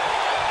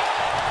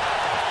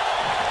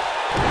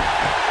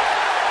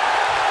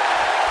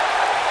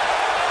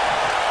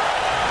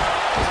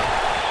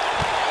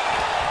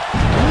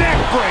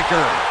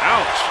 Breaker.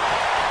 Ouch.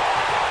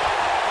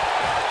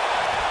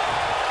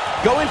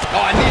 Going,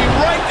 oh, a knee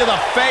right to the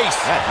face.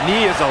 That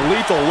knee is a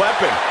lethal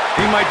weapon.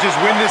 He might just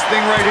win this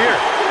thing right here.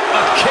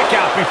 A kick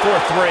out before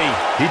 3.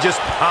 He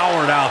just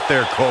powered out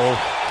there, Cole.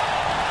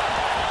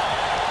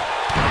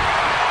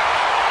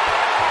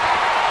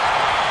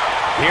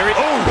 Here it.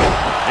 Oh,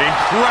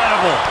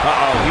 incredible.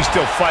 Uh-oh, he's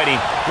still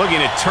fighting. Looking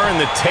to turn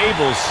the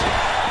tables.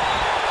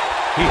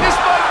 This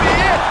might be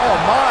it. Oh,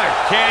 my.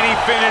 Can he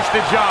finish the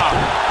job?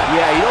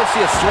 Yeah, you don't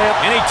see a slam.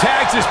 And he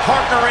tags his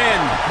partner in.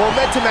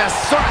 Momentum has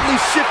certainly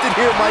shifted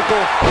here, Michael.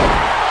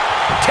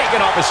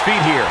 Taken off his feet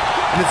here.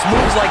 And it's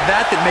moves like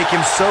that that make him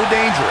so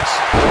dangerous.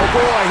 Oh,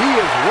 boy, he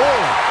is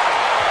rolling.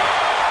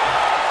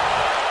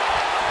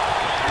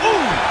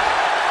 Ooh.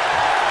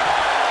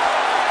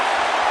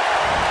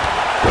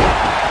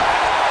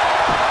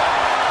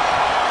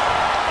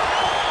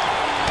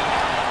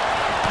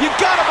 You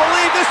gotta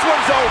believe this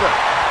one's over.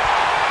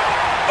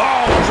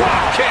 Oh,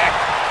 drop kick.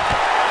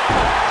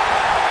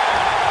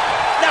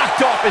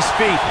 Knocked off his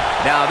feet.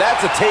 Now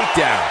that's a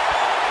takedown.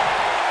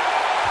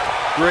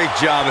 Great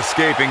job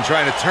escaping,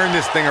 trying to turn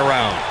this thing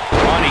around.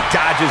 Oh, and he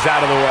dodges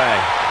out of the way.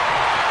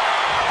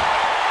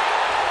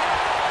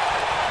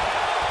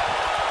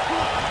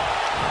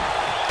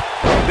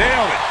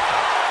 Nailed it.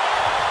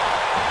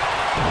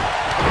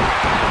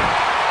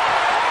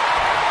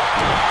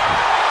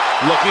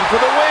 Looking for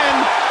the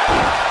win.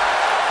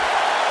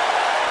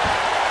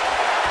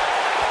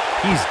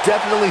 He's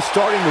definitely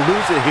starting to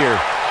lose it here.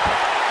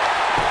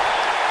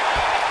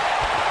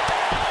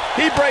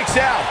 He breaks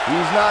out.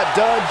 He's not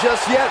done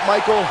just yet,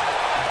 Michael.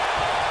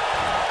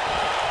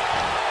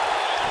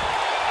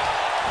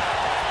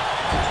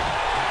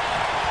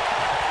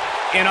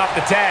 In off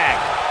the tag.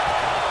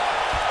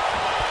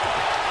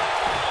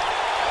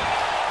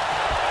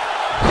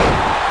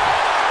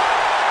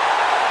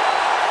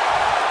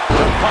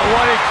 Oh,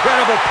 what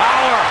incredible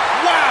power.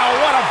 Wow,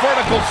 what a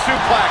vertical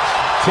suplex.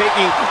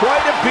 Taking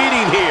quite a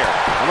beating here.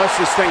 Unless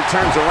this thing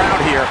turns around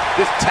here,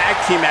 this tag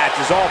team match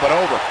is all but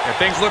over. And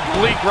things look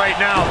bleak right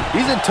now.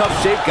 He's in tough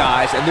shape,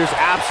 guys, and there's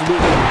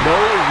absolutely no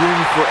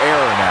room for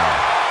error now.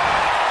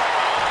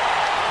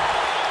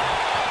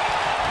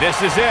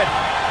 This is it.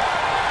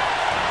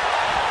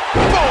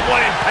 Oh,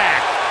 what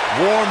impact.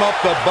 Warm up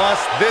the bus.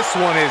 This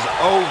one is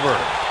over.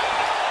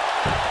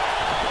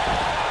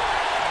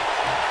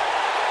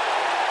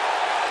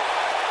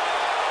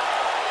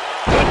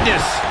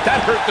 Goodness,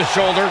 that hurt the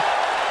shoulder.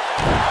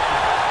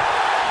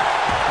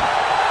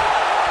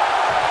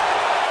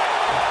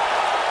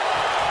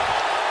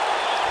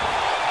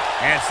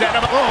 And set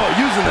him up. Oh,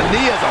 using the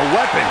knee as a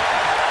weapon.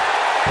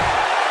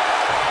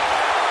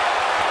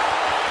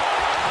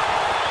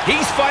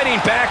 He's fighting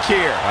back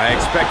here. I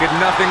expected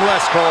nothing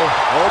less, Cole.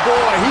 Oh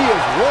boy, he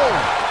is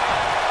rolling.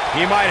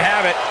 He might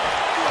have it.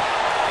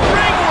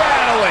 Ring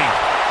rattling.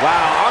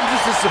 Wow, I'm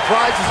just as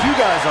surprised as you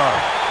guys are.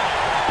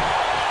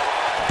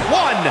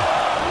 1,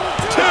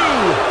 2.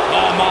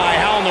 Oh my,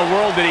 how in the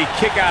world did he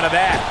kick out of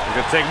that? It's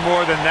gonna take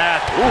more than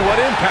that. Ooh,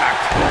 what impact.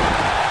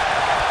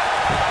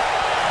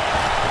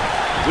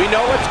 We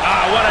know it's...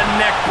 what a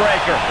neck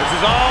breaker. This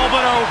is all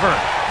but over.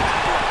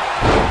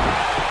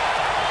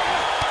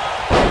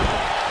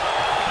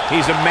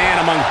 He's a man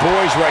among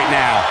boys right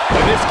now.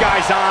 When this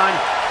guy's on,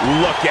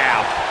 look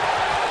out.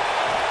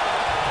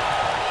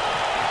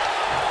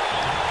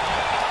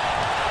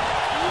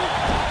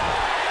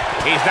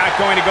 He's not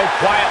going to go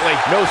quietly.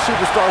 No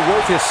superstar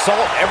worth his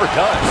salt ever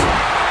does.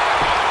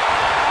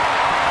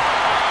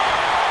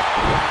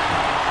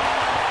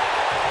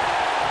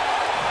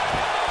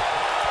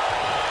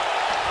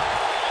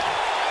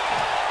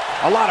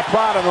 A lot of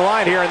pride on the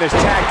line here in this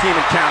tag team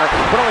encounter,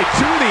 but only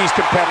 2 of these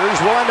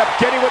competitors will end up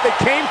getting what they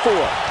came for,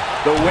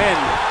 the win.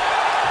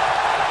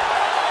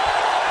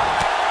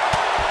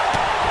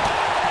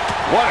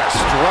 What a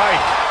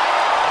strike.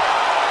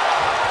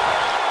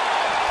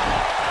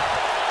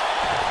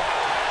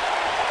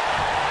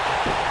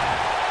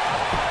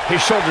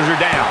 His shoulders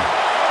are down.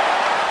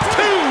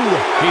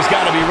 2! He's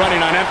got to be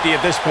running on empty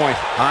at this point.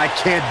 I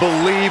can't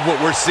believe what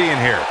we're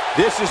seeing here.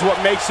 This is what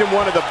makes him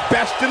one of the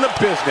best in the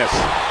business.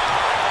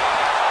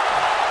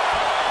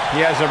 He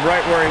has him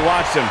right where he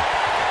wants him.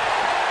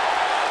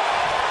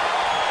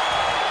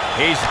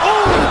 He's...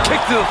 Oh,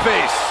 kick to the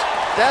face.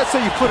 That's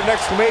how you put an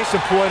exclamation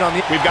point on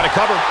the... We've got to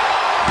cover. 1,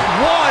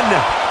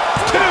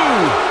 2.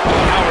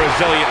 How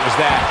resilient was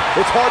that?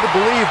 It's hard to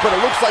believe, but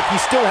it looks like he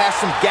still has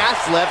some gas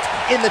left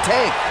in the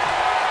tank.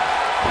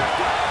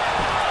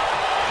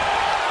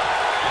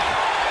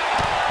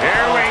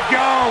 Here we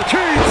go.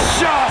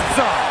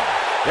 Kinshasa.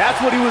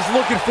 That's what he was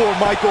looking for,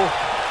 Michael.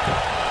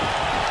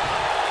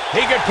 He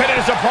could pin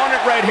his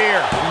opponent right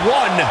here. 1,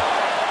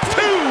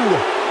 2,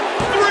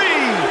 3.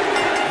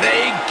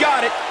 They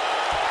got it.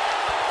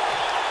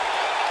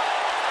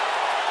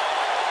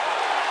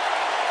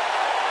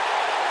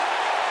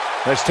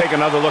 Let's take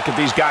another look at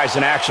these guys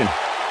in action.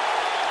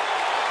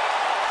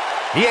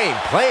 He ain't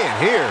playing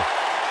here.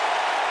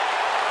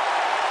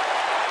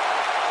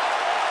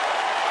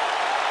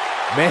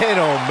 Man,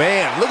 oh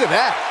man, look at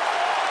that.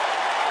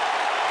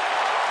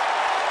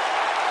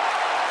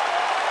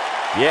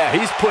 Yeah,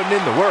 he's putting in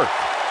the work.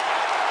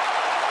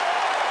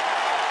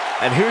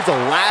 And here's a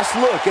last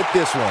look at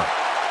this one.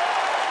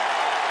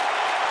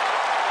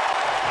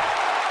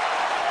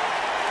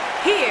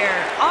 Here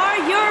are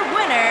your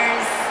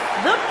winners,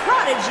 the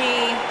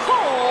Prodigy,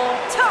 Cole,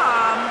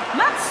 Tom,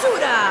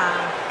 Matsuda,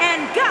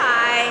 and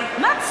Guy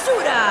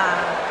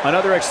Matsuda.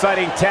 Another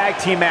exciting tag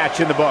team match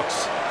in the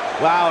books.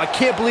 Wow, I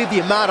can't believe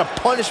the amount of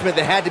punishment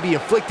that had to be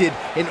inflicted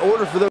in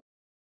order for those.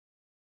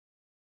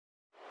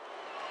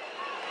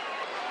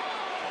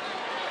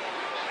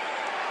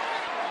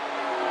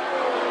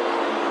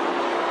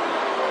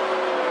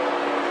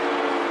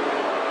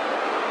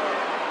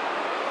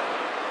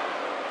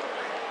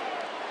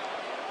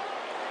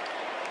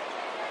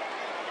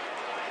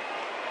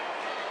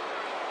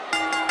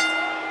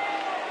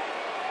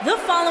 The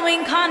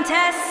following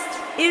contest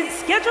is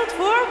scheduled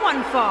for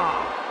one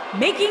fall.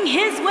 Making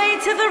his way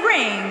to the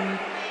ring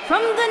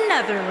from the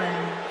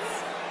Netherlands,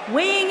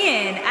 weighing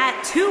in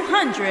at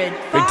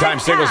 205 Big-time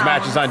singles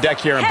matches on deck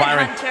here. And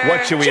Byron,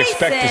 what should we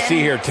expect to see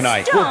here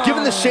tonight? Well,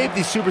 given the shape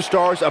these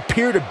superstars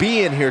appear to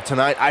be in here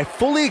tonight, I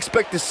fully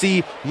expect to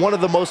see one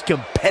of the most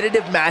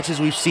competitive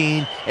matches we've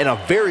seen in a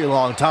very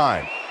long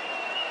time.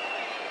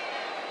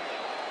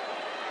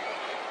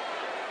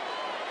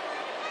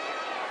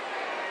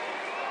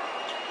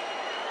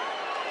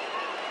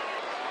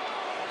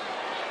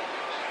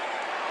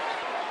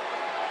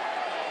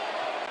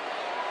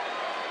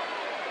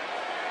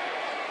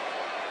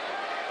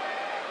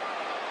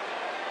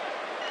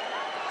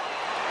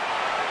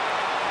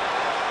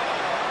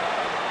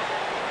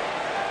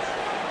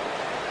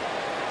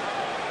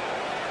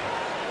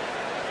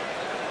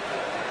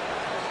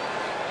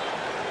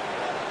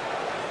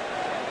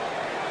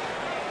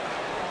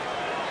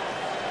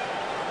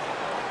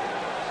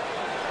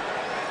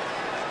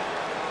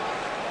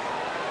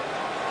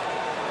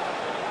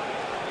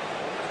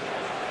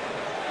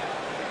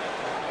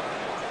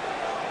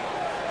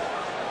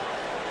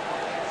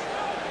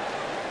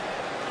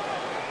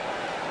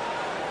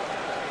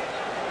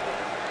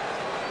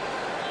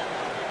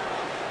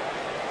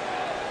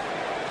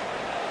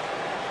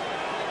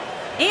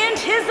 And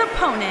his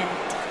opponent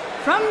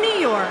from New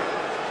York,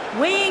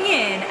 weighing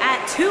in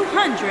at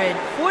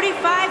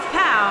 245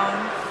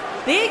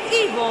 pounds, Big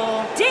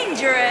Evil,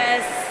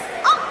 Dangerous,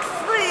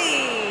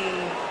 Oxley.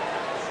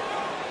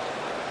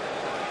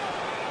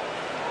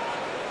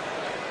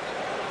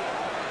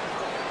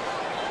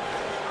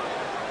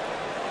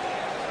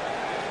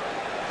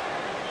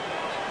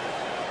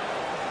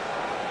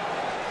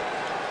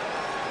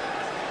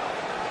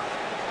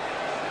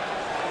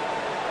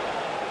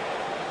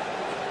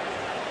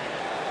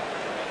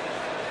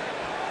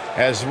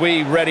 As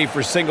we ready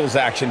for singles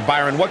action,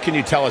 Byron, what can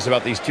you tell us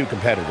about these two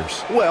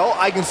competitors? Well,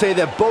 I can say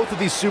that both of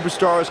these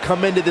superstars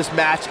come into this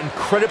match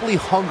incredibly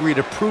hungry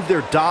to prove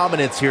their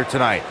dominance here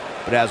tonight.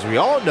 But as we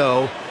all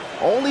know,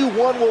 only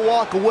one will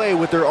walk away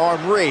with their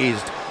arm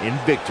raised in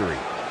victory.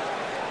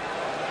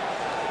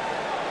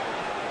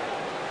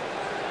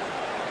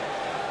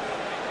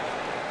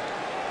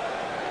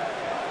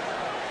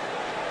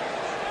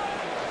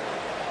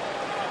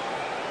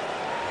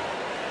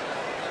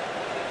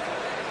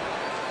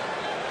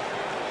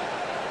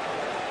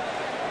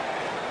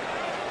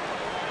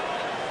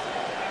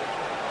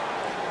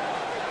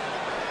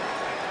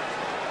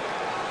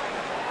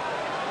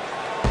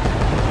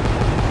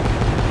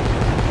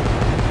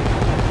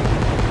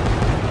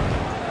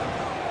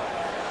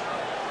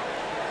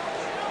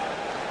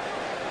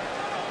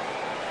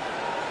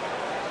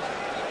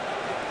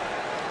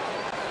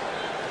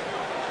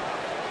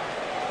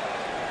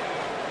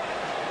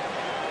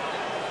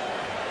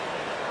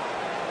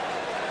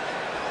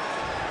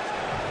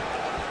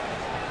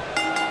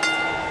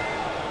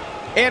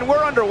 And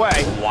we're underway.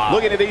 Wow.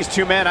 Looking at these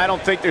two men, I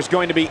don't think there's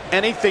going to be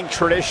anything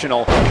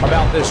traditional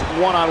about this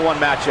one-on-one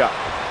matchup.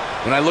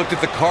 When I looked at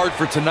the card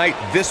for tonight,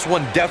 this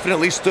one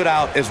definitely stood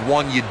out as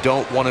one you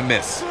don't want to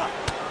miss.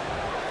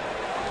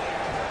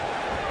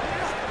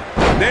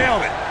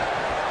 Nailed it.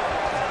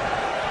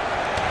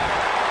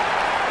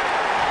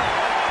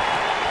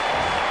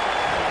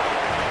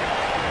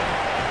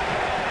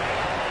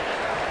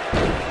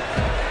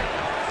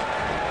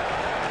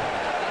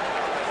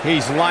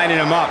 He's lining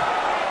him up.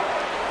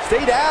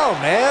 Stay down,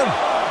 man.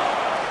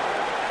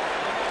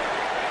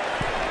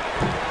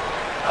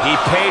 He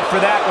paid for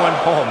that one.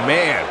 Oh,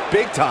 man,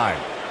 big time.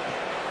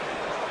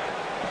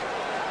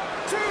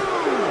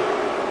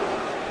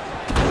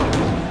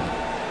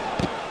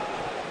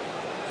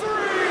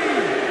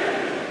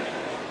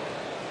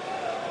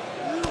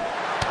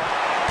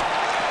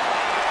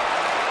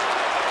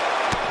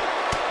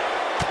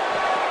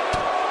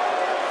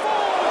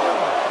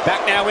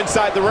 Back now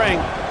inside the ring.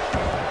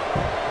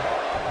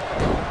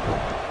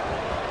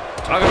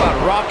 Talk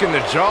about rocking the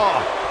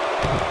jaw.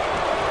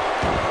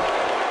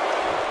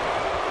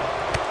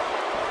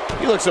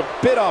 He looks a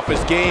bit off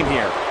his game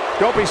here.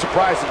 Don't be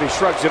surprised if he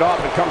shrugs it off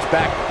and comes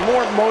back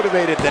more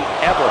motivated than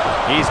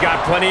ever. He's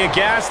got plenty of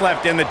gas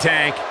left in the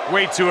tank.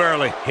 Way too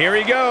early. Here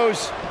he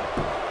goes.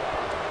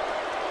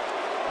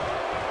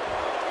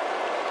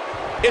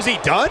 Is he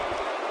done?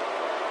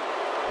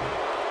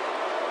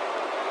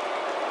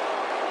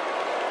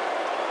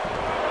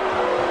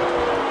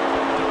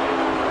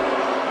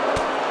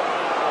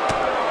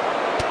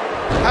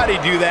 How'd he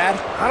do that?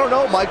 I don't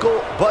know,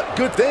 Michael, but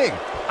good thing.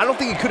 I don't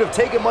think he could have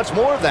taken much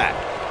more of that.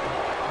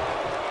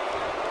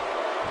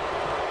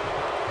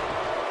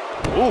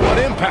 Ooh, what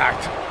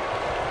impact.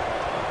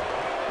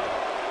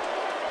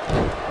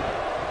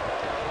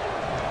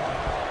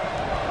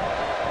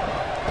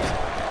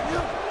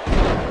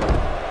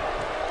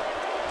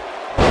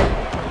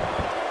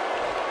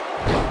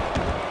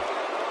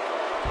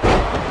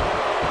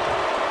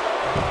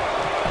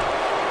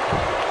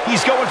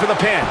 He's going for the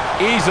pin.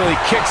 Easily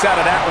kicks out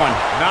of that one.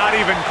 Not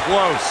even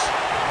close.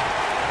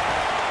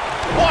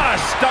 What a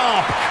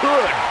stomp.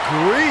 Good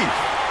grief.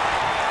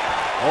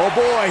 Oh,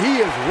 boy, he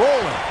is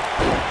rolling.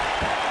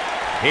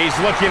 He's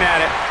looking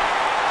at it.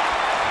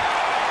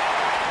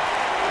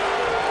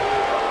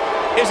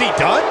 Is he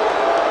done?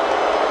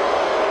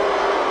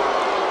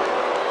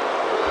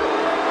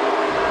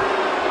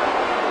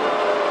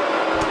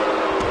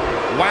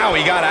 Wow,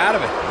 he got out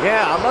of it.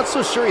 Yeah, I'm not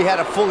so sure he had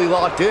it fully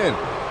locked in.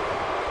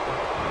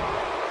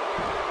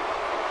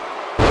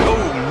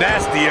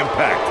 Nasty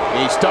impact.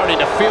 He's starting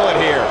to feel it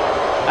here.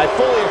 I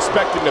fully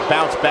expect him to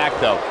bounce back,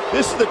 though.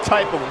 This is the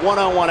type of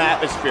one-on-one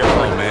atmosphere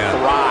where he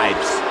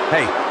thrives.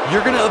 Hey,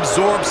 you're going to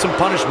absorb some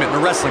punishment in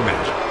a wrestling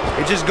match.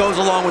 It just goes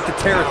along with the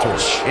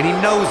territory, and he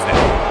knows that.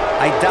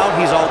 I doubt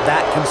he's all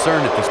that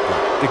concerned at this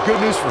point. The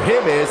good news for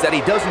him is that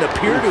he doesn't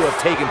appear to have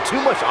taken too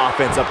much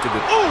offense up to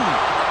the... Ooh!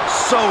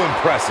 So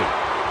impressive.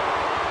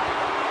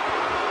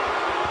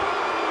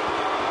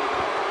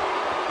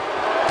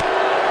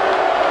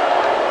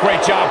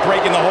 Great job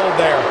breaking the hold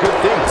there. Good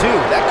thing, too.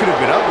 That could have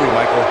been ugly,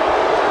 Michael.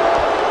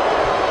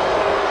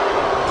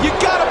 You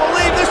gotta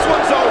believe this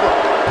one's over.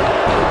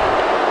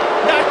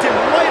 Knocked him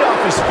right off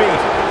his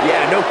feet.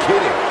 Yeah, no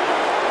kidding.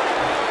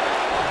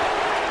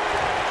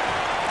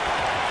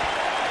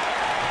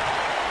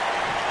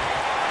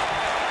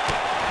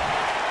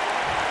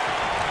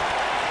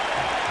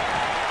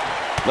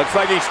 Looks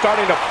like he's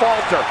starting to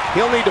falter.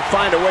 He'll need to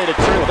find a way to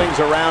turn things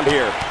around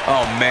here.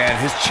 Oh, man,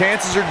 his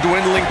chances are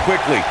dwindling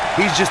quickly.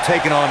 He's just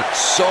taken on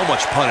so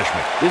much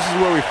punishment. This is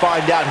where we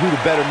find out who the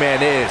better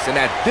man is,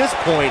 and at this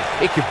point,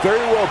 it could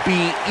very well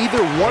be either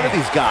one of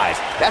these guys.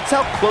 That's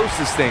how close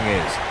this thing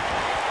is.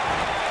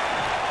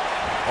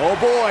 Oh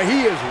boy,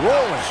 he is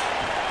rolling.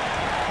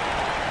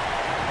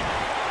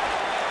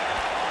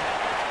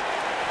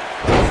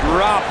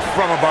 Dropped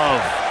from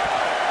above.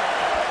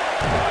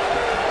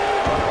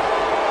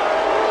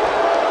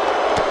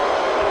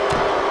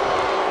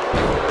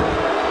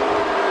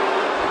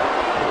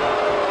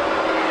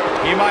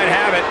 He might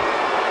have it.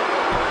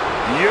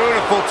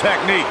 Beautiful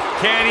technique.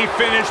 Can he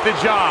finish the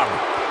job?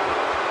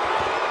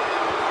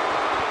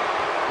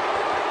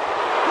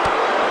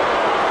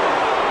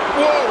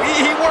 Whoa,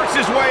 he works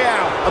his way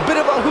out. A bit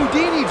of a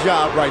Houdini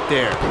job right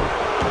there.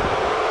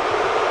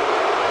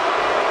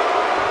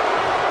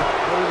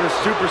 What is this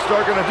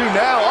superstar gonna do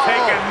now?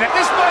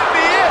 This might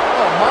be it.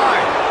 Oh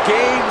my.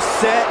 Game,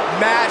 set,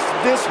 match.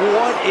 This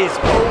one is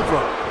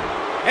over.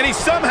 And he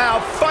somehow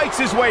fights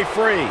his way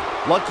free.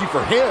 Lucky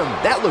for him,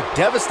 that looked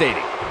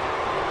devastating.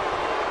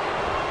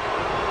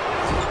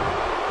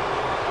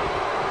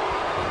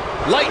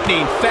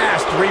 Lightning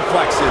fast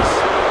reflexes.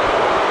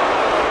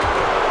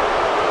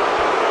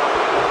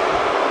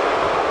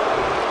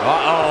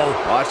 Uh-oh.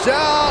 Watch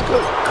out.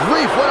 Good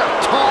grief, what a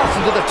toss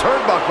into the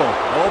turnbuckle.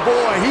 Oh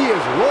boy, he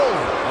is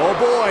rolling. Oh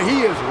boy,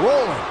 he is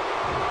rolling.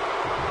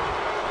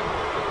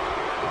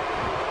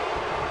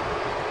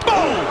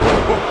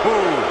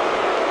 Boom!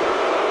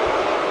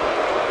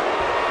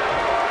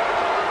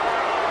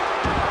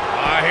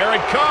 Here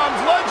it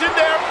comes,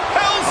 legendary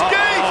Hell's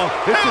Gate!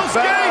 This Hell's is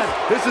bad. Gate!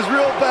 This is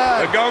real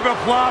bad. The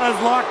Goga-Plata's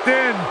locked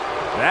in.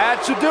 That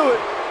should do it.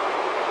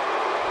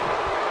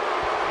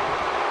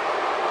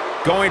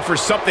 Going for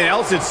something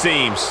else, it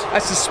seems. I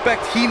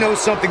suspect he knows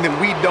something that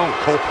we don't,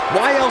 Cole.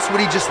 Why else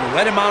would he just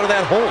let him out of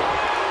that hole?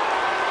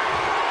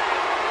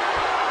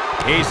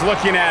 He's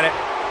looking at it.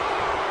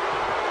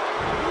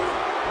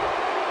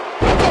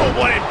 Oh,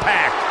 what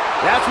impact!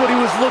 That's what he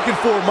was looking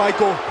for,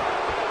 Michael.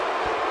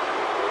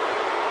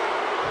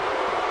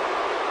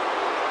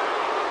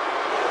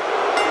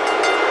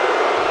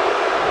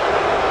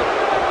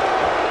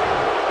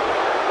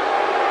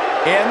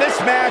 And this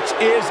match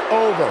is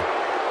over.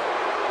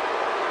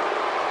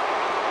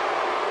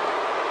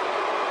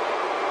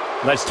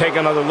 Let's take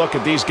another look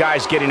at these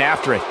guys getting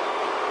after it.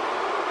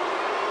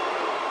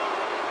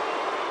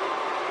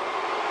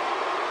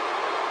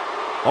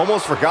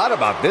 Almost forgot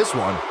about this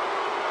one.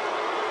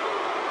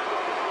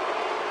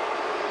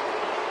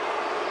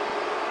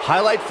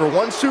 Highlight for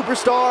one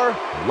superstar,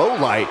 low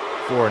light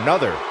for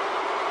another.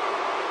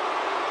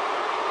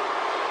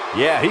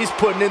 Yeah, he's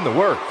putting in the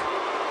work.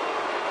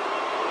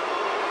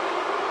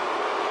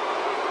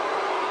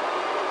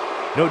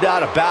 No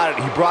doubt about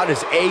it, he brought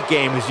his A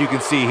game, as you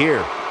can see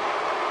here.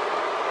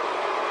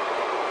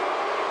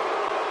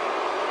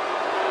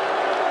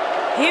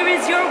 Here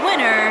is your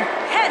winner,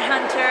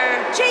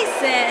 Headhunter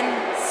Jason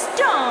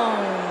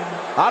Stone.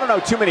 I don't know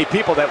too many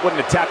people that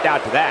wouldn't have tapped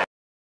out to that.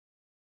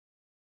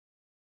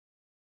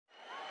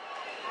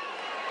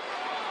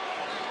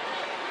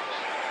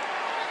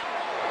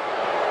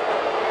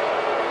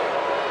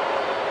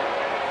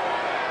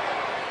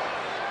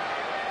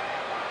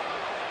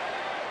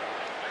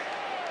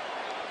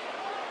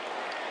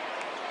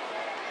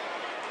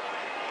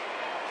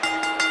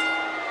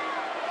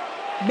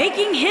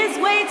 Making his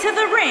way to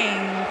the ring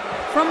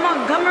from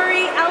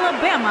Montgomery,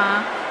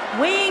 Alabama,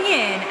 weighing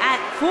in at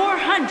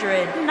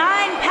 409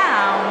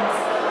 pounds,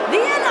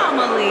 the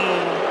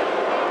Anomaly.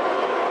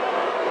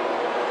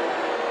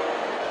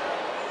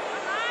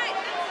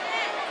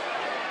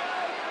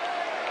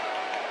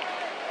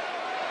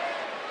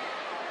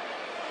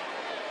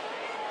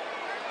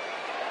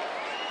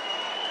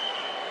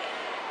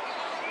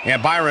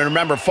 And Byron,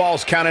 remember,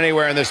 falls count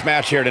anywhere in this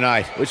match here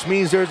tonight. Which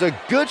means there's a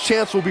good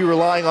chance we'll be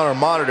relying on our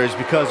monitors,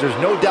 because there's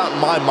no doubt in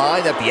my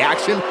mind that the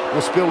action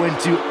will spill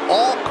into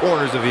all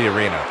corners of the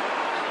arena.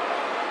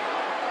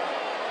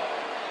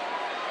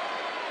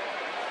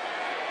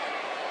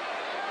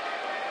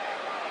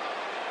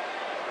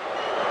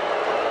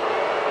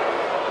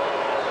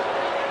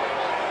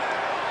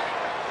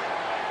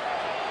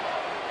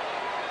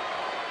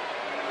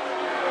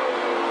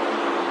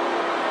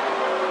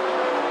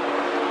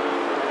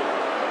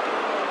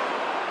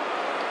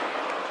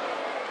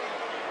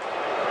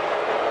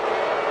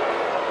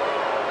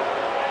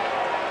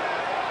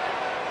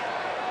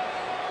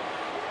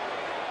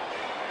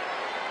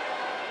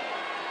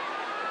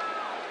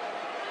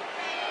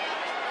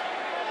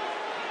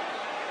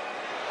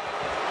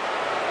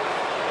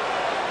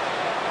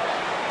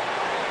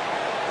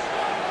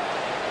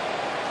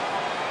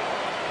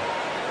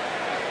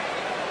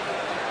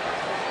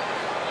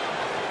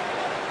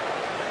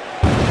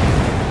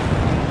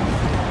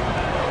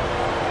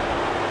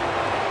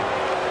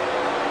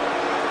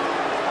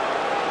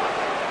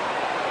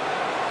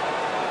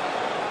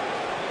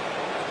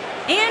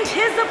 And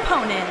his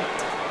opponent,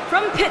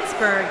 from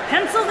Pittsburgh,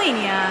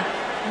 Pennsylvania,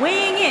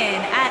 weighing in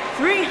at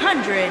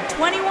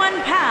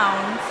 321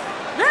 pounds,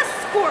 the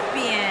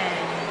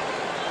Scorpion.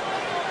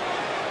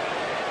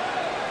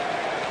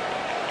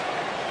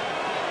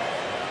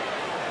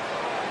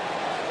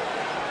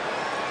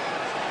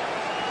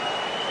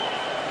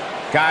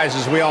 Guys,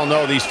 as we all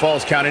know, these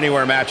Falls Count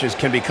Anywhere matches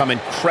can become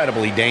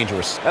incredibly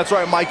dangerous. That's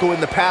right, Michael.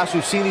 In the past,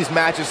 we've seen these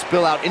matches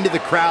spill out into the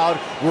crowd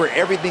where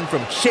everything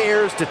from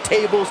chairs to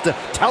tables to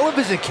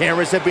television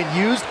cameras have been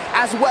used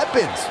as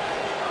weapons.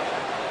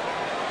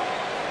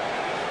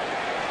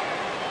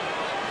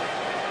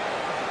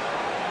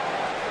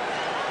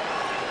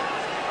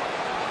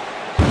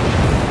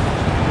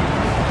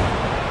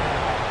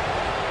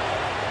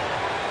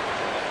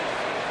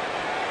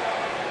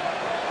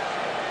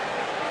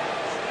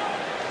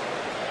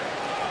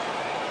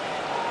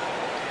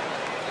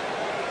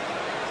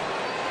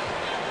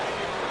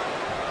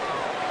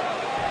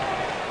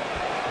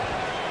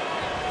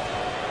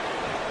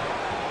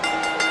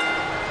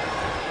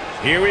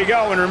 Here we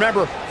go, and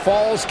remember,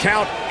 falls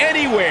count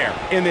anywhere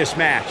in this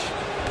match.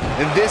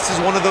 And this is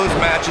one of those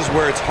matches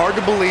where it's hard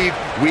to believe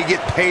we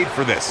get paid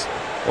for this.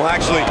 Well,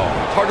 actually,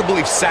 hard to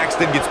believe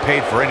Saxton gets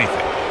paid for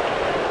anything.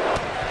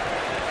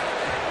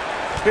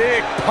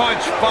 Big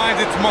punch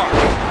finds its mark.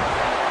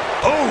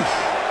 Oof!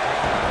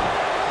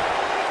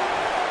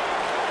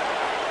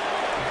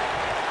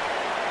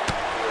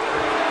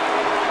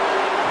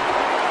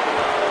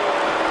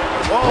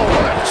 Oh,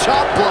 what a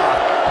chop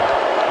block.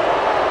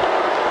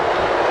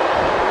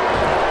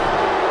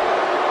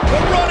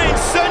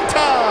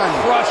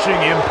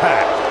 Crushing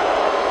impact.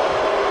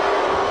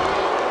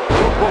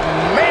 Oh,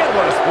 man,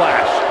 what a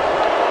splash.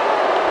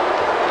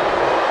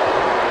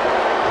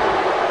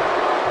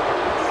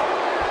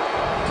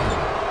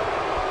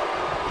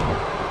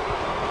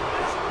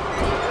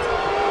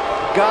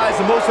 Guys,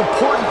 the most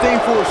important thing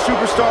for a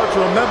superstar to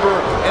remember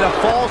in a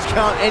Falls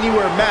Count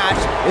Anywhere match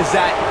is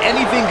that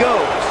anything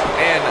goes.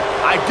 And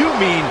I do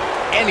mean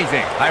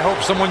anything. I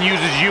hope someone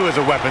uses you as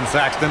a weapon,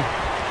 Saxton.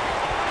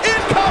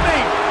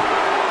 Incoming!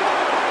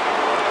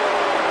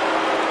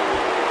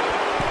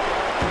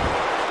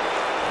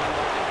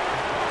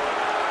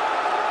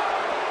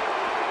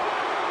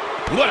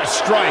 What a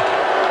strike.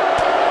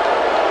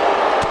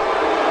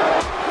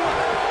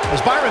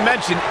 As Byron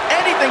mentioned,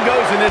 anything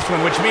goes in this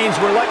one, which means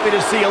we're likely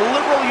to see a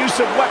liberal use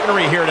of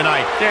weaponry here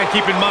tonight. And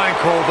keep in mind,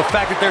 Cole, the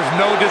fact that there's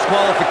no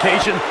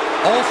disqualification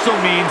also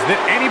means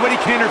that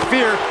anybody can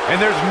interfere, and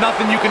there's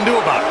nothing you can do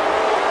about it.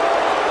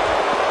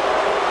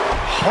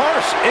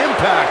 Harsh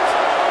impact.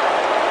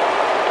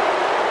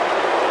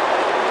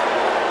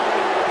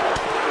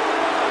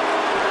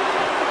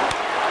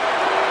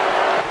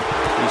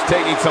 He's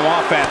taking some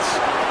offense.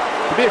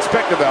 To be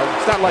expected, though.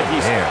 It's not like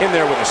he's in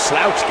there with a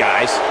slouch,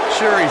 guys.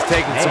 Sure, he's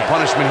taking some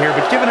punishment here,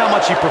 but given how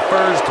much he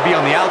prefers to be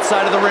on the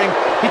outside of the ring,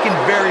 he can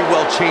very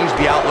well change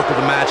the outlook of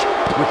the match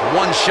with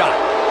one shot.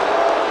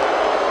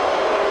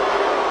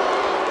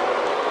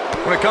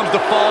 When it comes to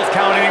Falls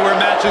Count Anywhere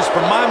matches,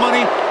 for my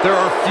money, there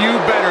are few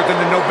better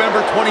than the November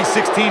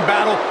 2016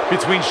 battle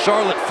between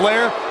Charlotte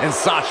Flair and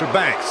Sasha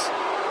Banks.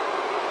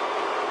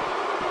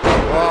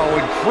 Whoa,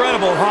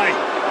 incredible height.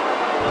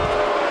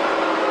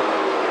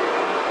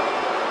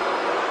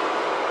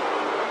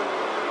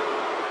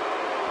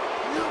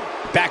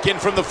 Back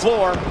in from the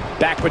floor,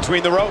 back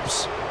between the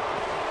ropes.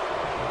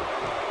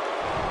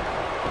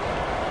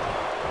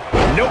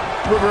 Nope,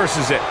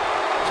 reverses it.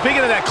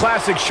 Speaking of that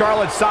classic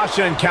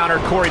Charlotte-Sasha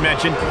encounter Corey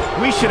mentioned,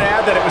 we should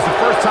add that it was the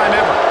first time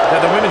ever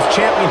that the Women's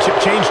Championship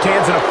changed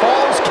hands in a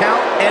Falls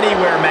Count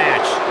Anywhere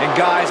match. And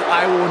guys,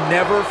 I will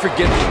never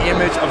forget the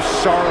image of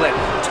Charlotte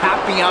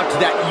tapping out to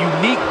that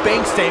unique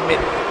bank statement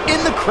in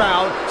the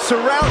crowd,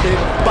 surrounded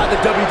by the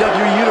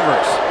WWE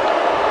Universe.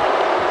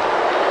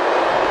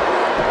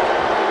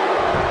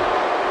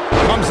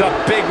 Comes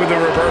up big with the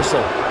reversal.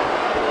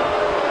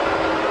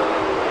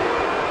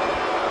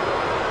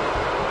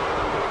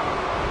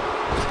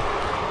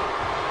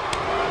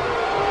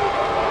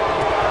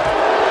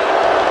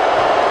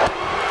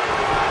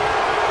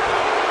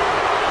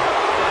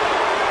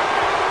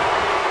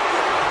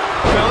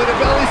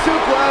 Belly-to-belly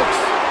suplex.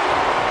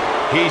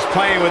 He's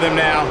playing with him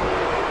now.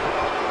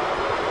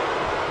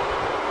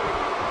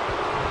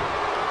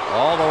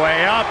 All the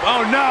way up.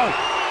 Oh, no.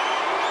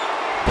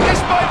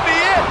 This might be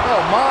it.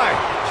 Oh,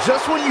 my.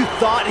 Just when you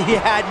thought he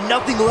had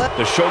nothing left.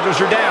 The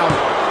shoulders are down.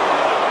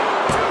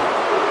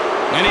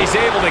 And he's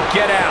able to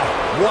get out.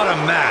 What a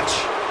match.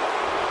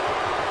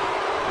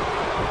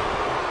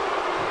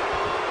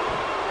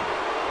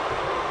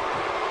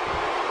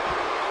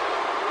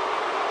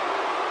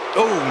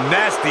 Oh,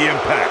 nasty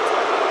impact.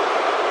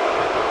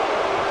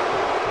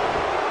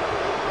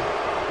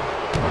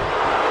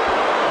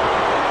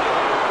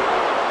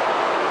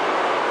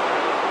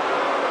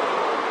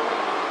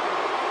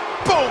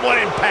 Boom, what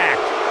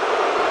impact.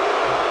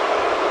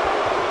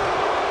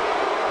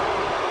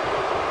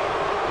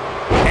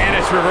 And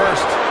it's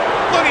reversed.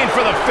 Looking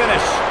for the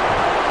finish.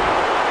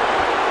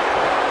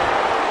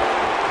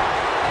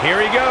 Here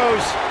he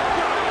goes.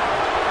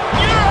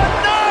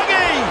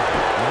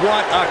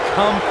 What a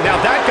come. Now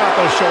that got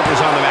those shoulders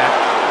on the mat.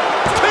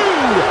 2.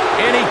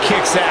 And he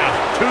kicks out.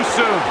 Too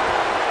soon.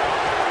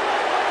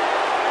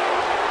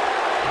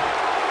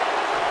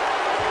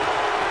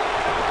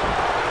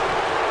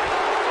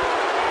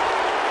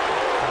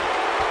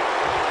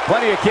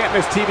 Plenty of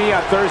can't-miss TV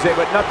on Thursday,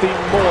 but nothing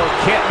more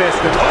can't-miss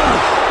than...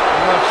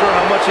 I'm not sure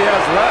how much he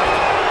has left.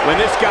 When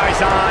this guy's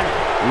on,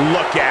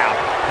 look out.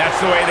 That's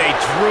the way they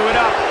drew it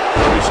up.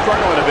 He's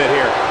struggling a bit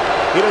here.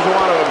 He doesn't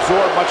want to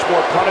absorb much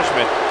more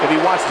punishment if he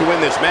wants to win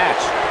this match.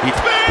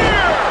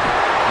 Spear!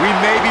 We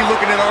may be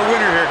looking at our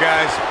winner here,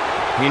 guys.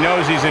 He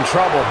knows he's in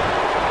trouble.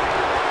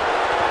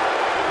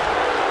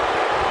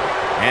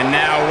 And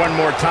now one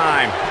more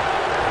time.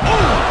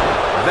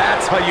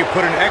 That's how you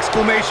put an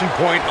exclamation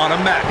point on a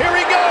match. Here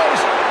he goes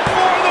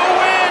for the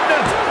win.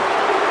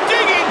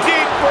 Digging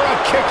deep for a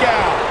kick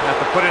out. Have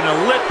to put in a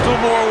little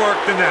more work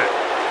than that.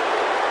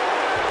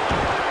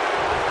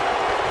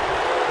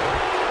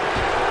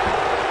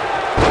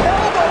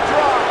 Elbow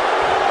drop.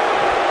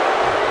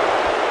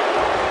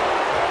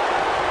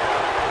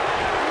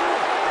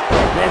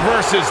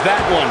 Reverses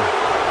that one.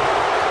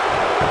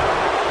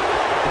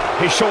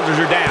 His shoulders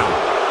are down.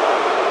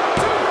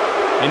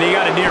 And he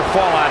got a near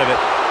fall out of it.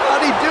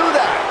 How'd he do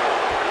that?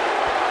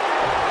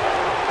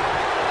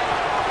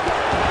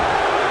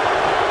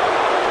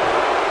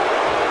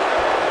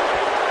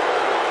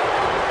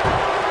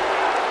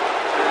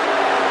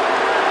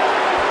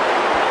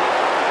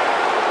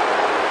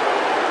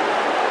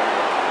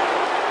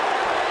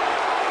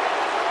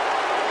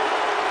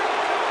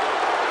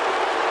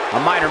 A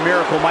minor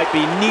miracle might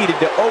be needed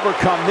to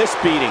overcome this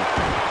beating.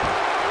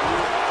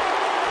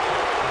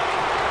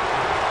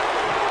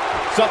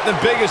 Something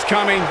big is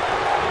coming.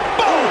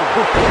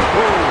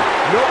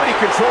 Nobody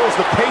controls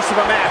the pace of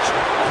a match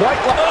quite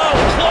like... Oh,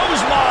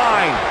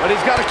 clothesline! But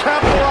he's got to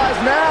capitalize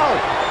now.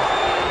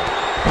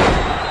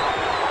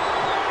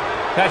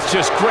 That's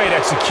just great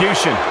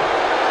execution.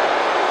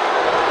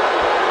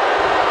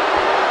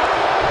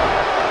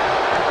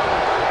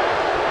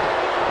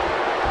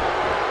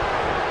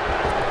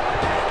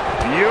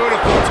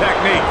 Beautiful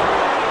technique.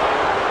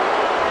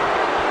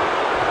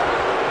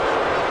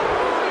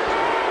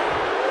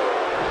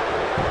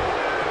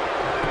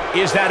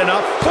 Is that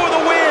enough for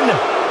the win?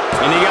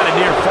 And he got a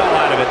near fall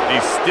out of it.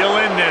 He's still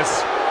in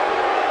this.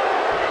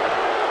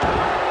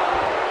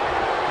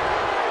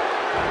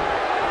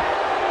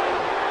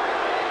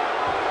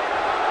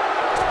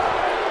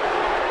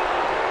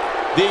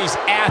 These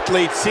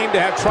athletes seem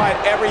to have tried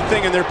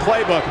everything in their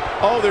playbook.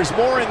 Oh, there's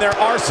more in their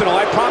arsenal,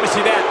 I promise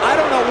you that. I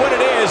don't know what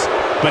it is,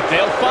 but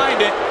they'll find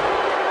it.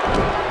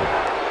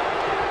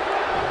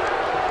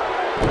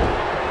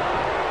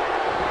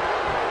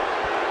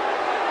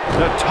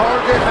 The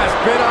target has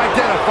been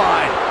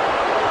identified.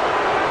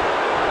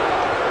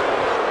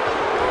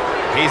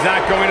 He's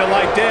not going to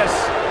like this.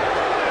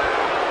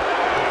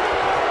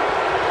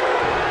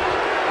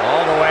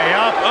 All the way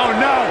up. Oh,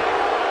 no.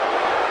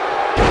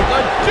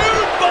 A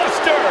dude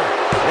buster.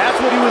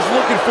 That's what he was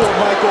looking for,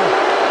 Michael.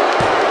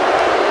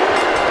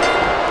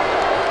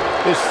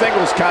 This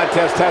singles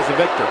contest has a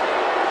victor.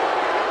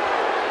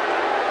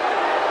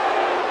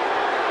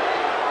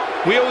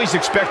 We always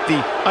expect the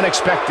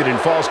unexpected in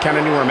Falls Count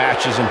Anywhere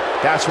matches, and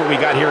that's what we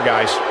got here,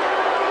 guys.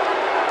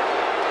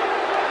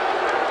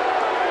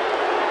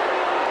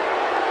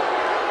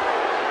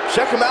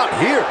 Check him out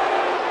here.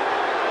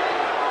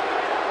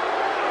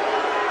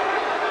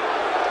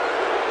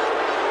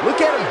 Look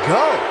at him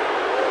go.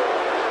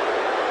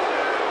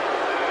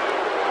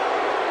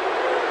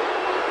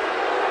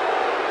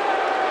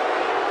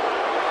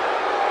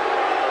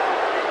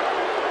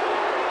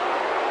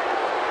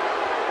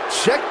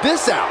 Check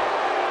this out.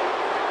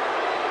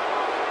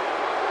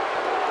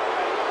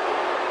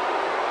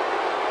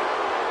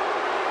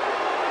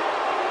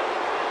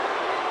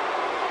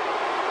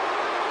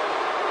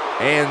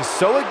 And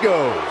so it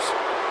goes.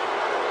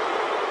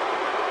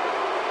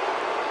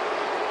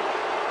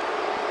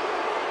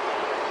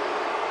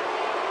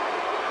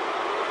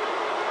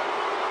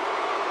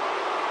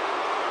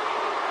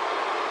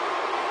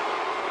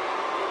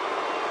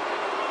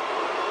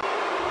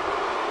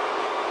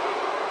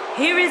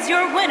 Here is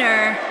your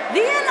winner,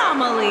 the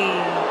Anomaly.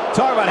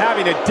 Talk about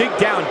having to dig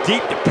down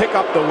deep to pick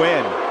up the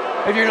win.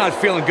 If you're not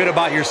feeling good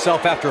about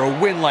yourself after a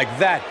win like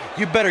that,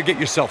 you better get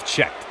yourself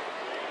checked.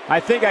 I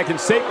think I can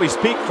safely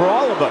speak for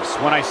all of us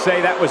when I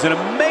say that was an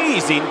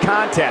amazing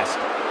contest.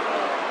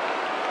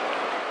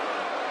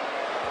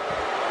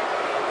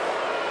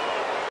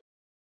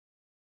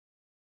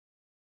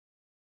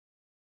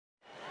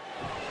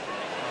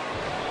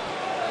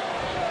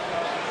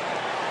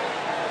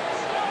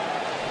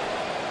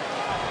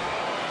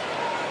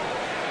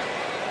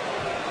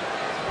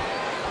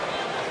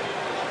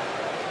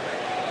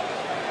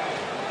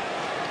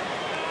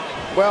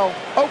 Well,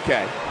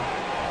 okay.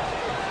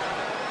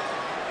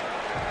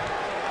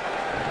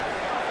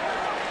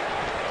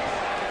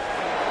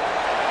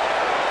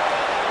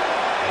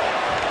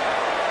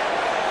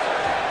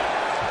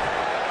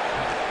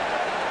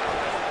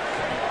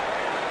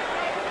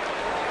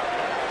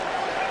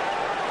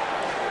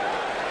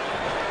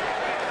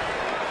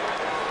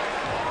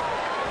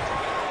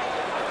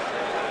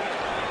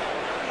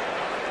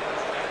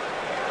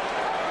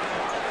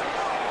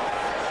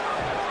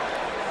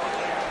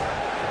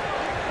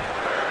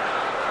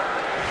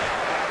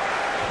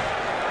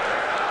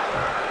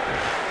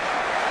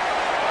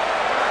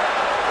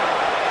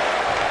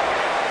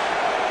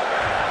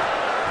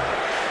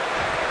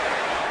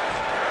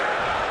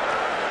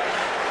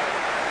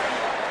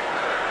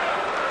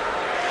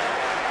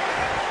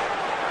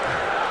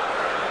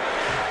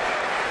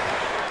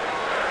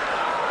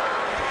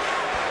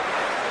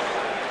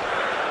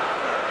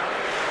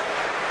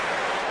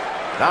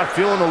 Not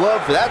feeling the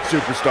love for that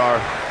superstar.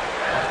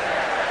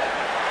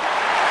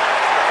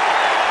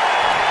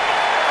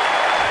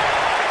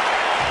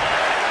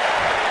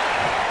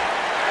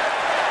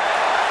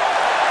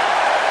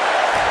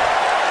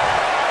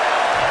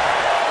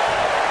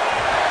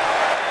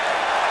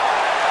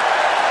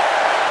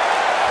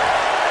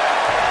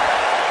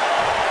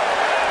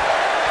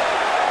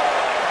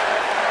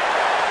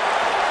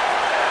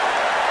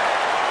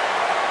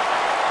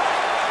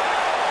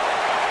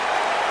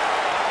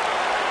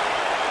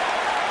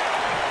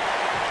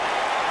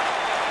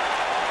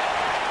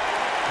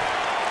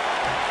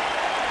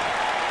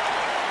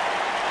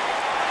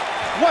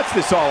 What's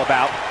this all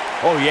about?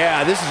 Oh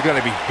yeah, this is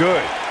gonna be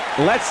good.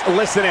 Let's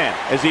listen in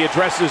as he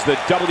addresses the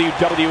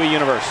WWE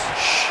Universe.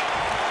 Shh.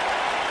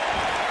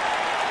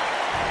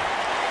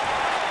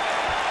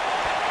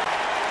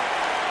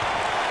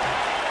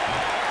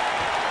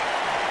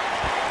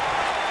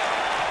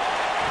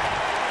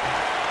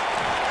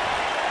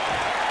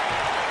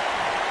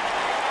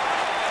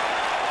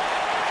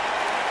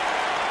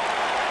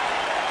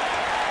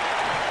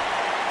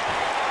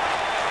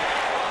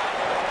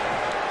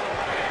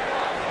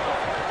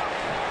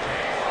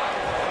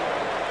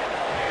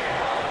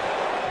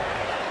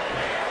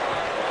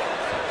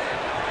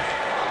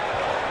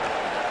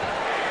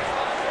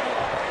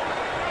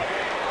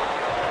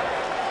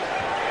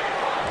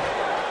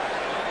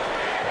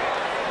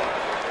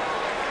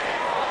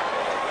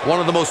 One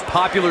of the most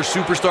popular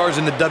superstars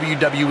in the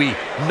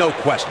WWE, no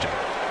question.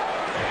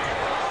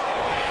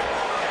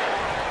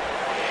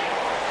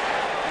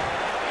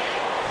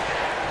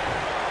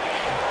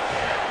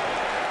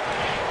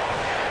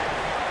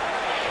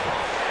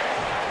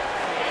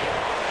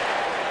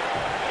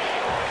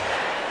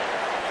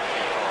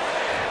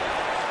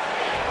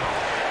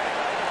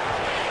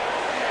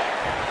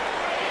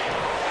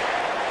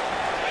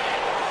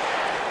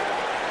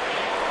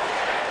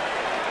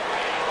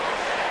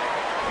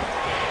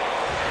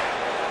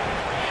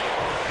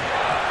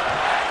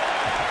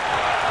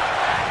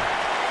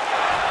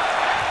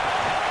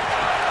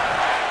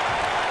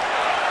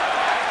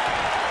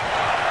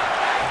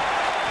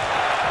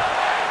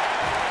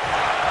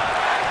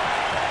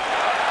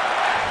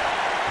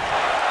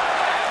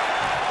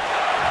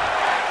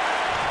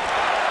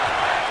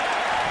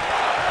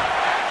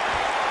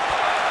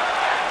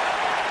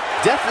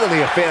 Definitely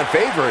a fan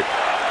favorite.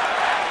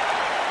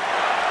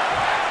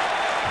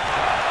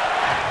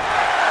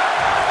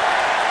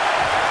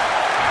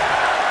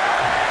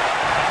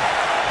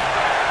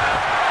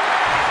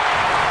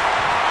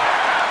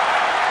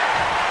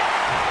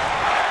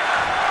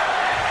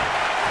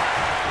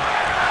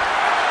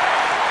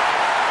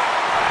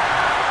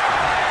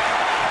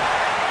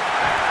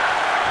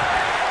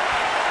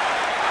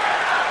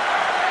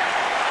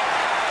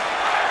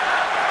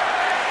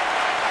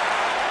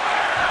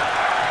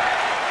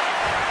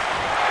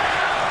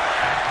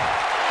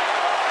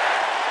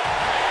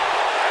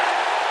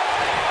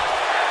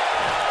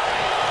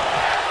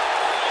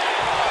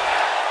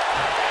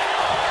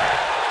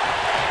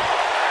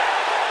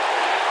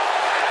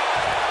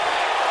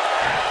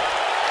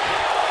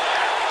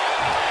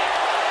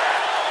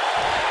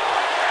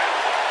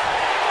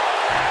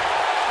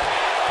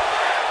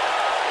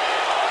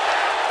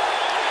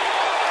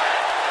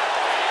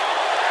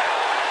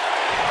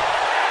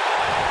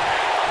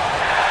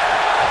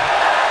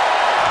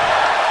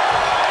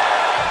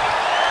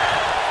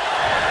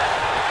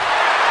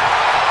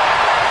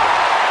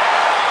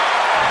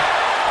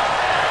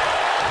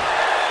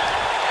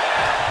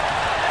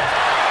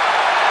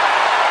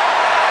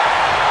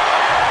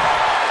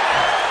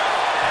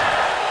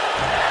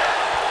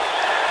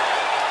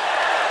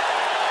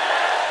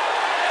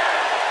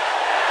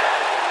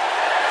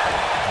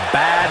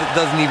 Bad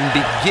doesn't even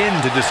begin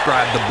to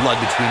describe the blood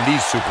between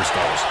these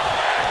superstars.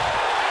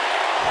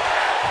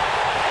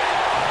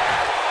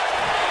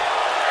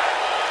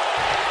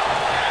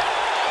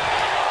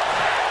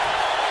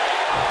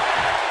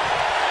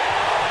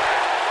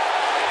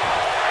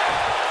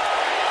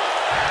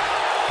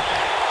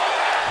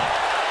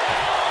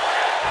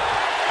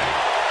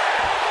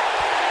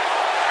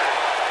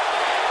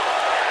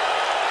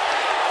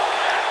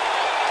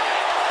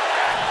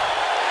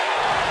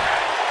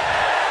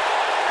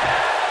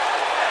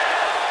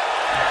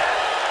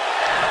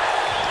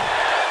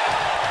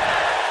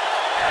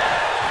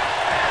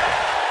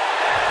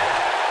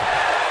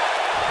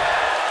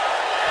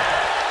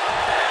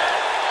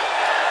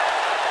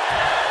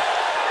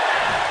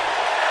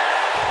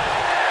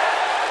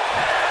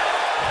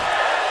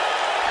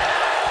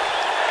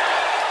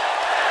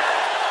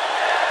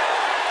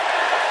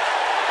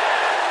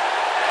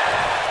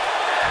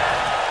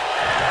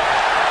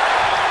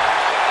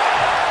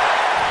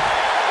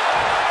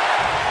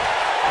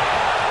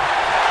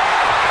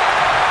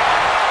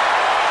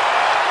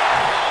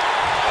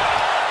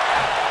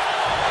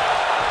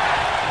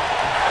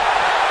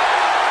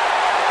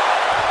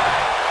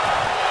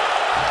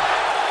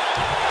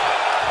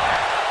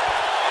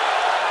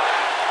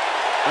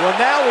 Well,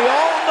 now we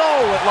all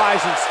know what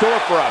lies in store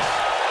for us.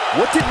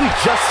 What did we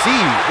just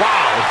see?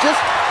 Wow,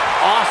 just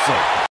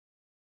awesome.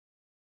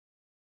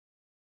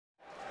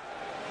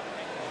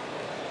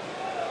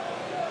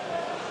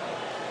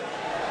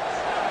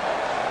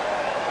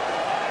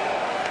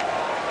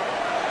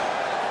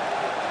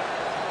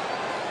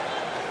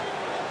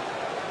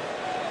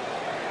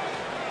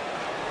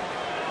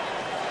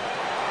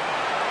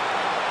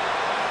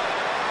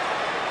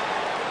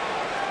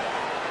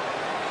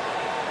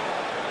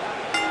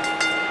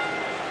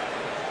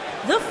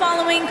 The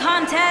following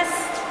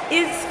contest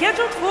is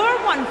scheduled for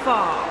one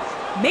fall.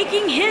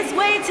 Making his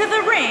way to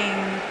the ring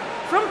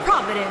from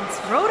Providence,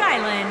 Rhode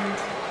Island,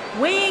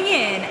 weighing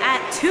in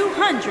at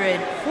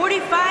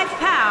 245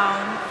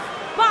 pounds,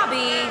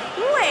 Bobby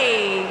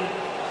Wade.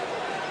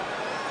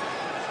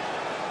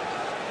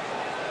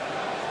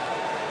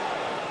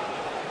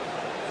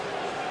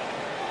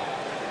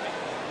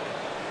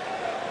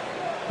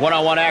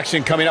 One-on-one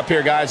action coming up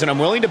here, guys, and I'm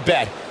willing to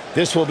bet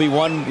this will be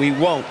one we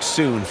won't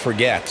soon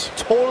forget.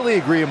 Totally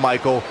agree,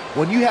 Michael.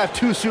 When you have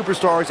two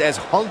superstars as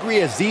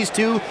hungry as these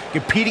two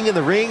competing in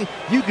the ring,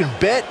 you can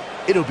bet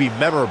it'll be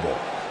memorable.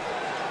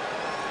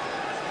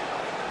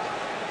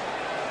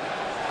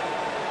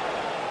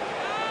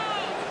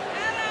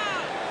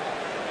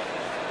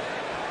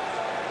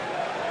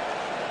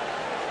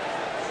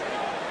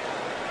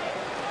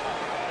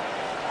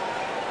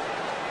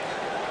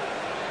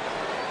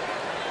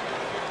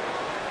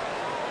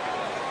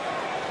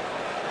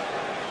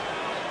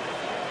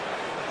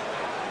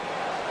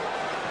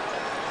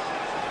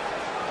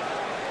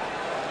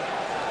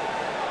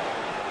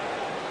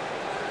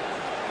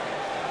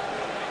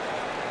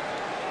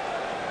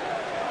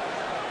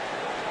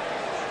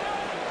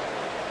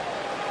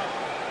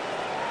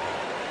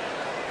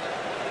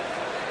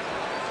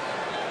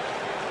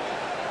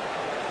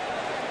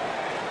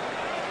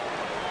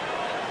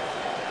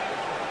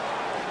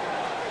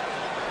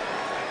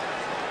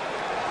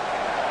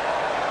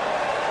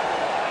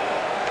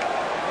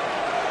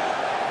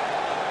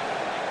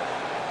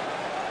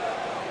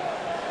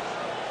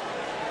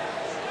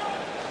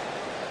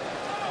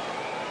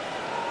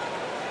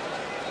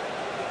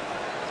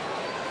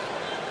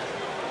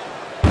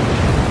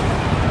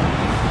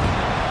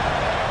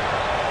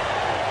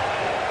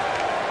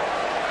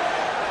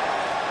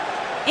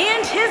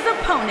 And his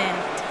opponent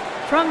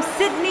from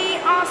Sydney,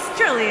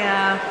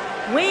 Australia,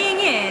 weighing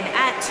in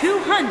at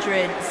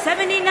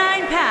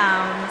 279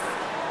 pounds,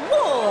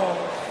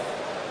 Wolf.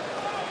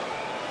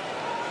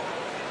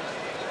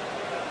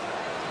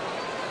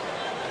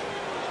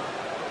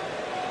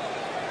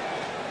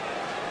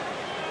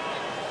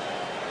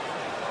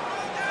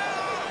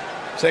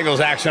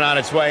 Singles action on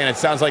its way, and it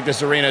sounds like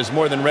this arena is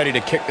more than ready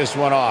to kick this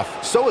one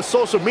off. So is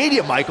social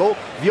media, Michael.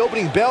 The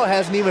opening bell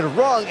hasn't even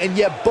rung, and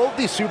yet both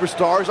these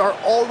superstars are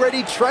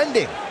already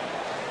trending.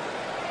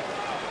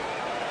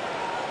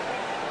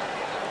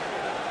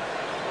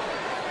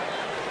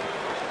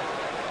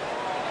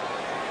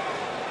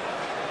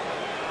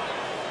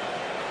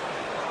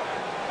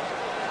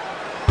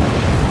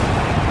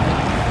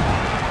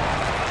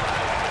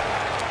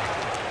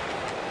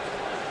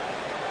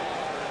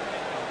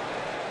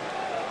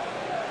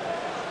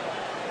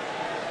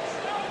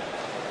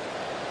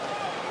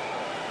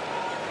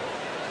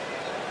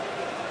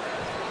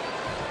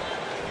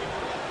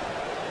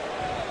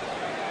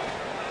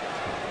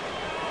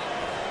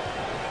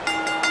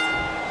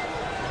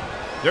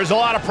 There's a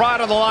lot of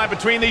pride on the line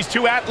between these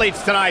two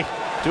athletes tonight.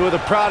 Two of the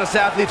proudest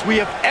athletes we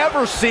have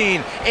ever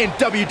seen in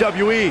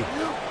WWE.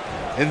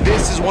 And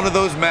this is one of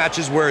those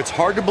matches where it's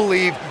hard to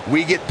believe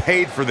we get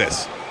paid for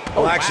this.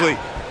 Well, actually,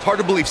 it's hard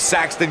to believe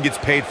Saxton gets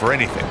paid for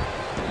anything.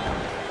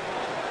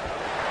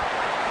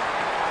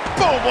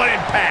 Boom, what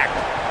impact!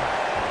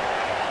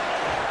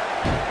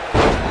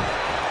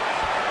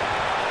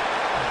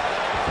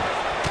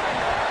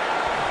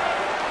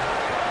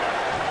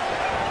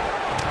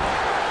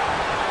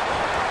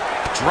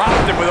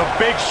 Dropped him with a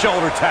big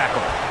shoulder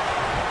tackle.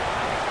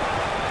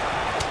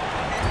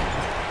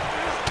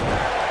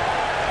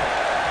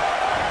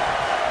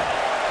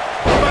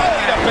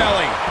 Belly to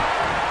belly.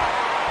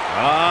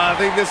 I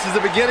think this is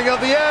the beginning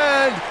of the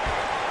end.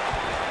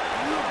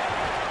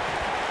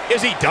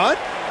 Is he done?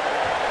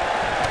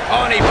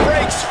 Oh, and he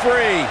breaks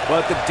free.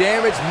 But the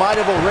damage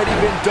might have already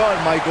been done,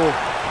 Michael.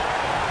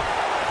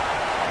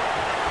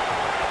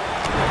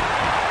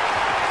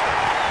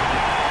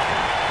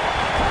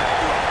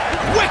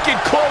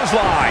 Wicked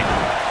clothesline.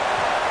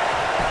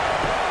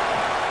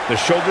 The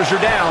shoulders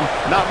are down.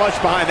 Not much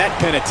behind that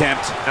pin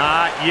attempt.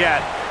 Not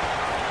yet.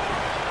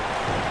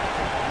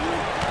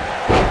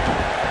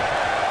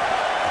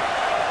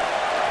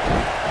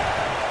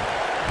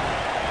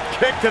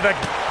 Kick to the...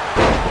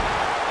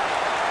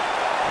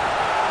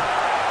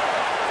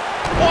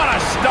 What a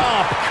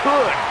stomp.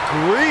 Good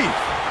grief.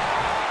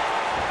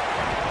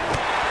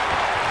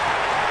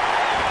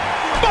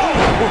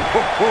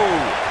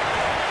 Boom!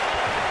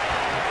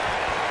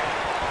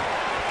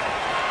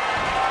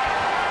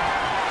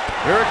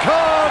 Here it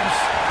comes.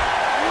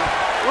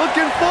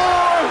 Looking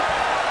for...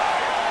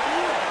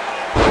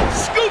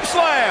 Scoop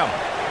slam.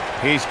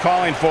 He's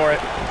calling for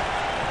it.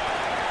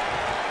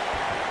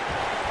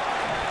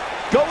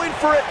 Going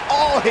for it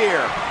all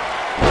here.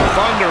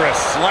 Thunderous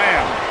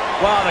slam.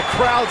 Wow, the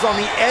crowd's on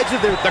the edge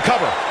of the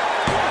cover.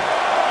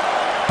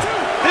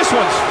 This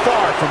one's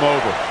far from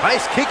over.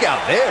 Nice kick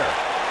out there.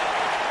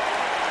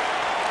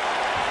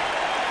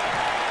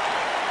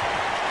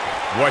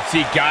 What's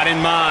he got in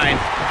mind?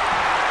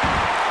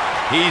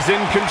 He's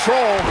in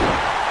control.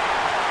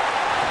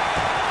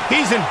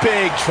 He's in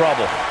big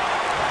trouble.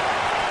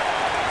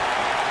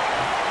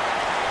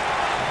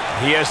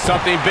 He has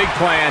something big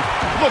planned.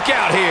 Look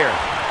out here.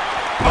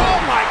 Oh,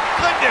 my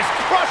goodness,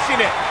 crushing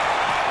it.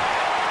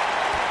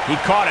 He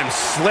caught him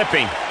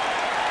slipping.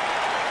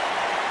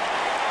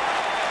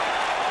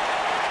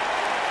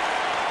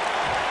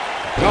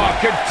 Oh,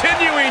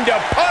 continuing to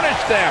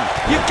punish them.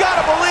 You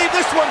gotta believe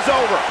this one's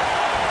over.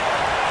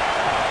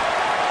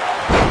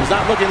 He's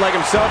not looking like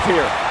himself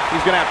here.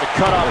 He's gonna have to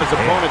cut off his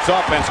opponent's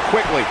offense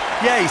quickly.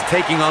 Yeah, he's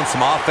taking on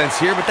some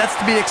offense here, but that's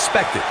to be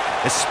expected,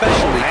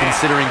 especially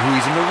considering who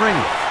he's in the ring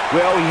with.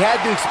 Well, he had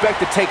to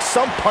expect to take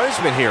some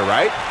punishment here,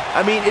 right?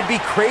 I mean, it'd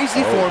be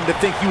crazy for him to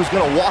think he was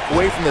going to walk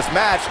away from this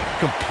match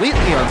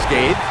completely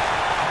unscathed.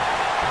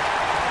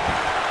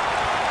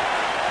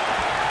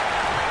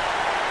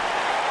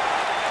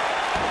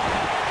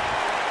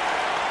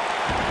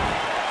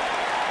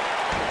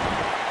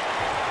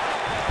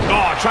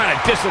 Oh, trying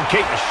to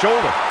dislocate the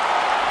shoulder.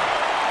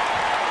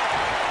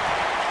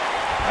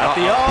 At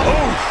the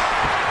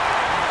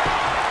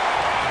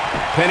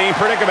pinning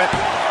predicament.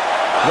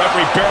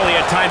 Referee barely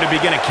had time to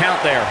begin a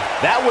count there.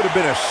 That would have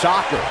been a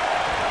shocker.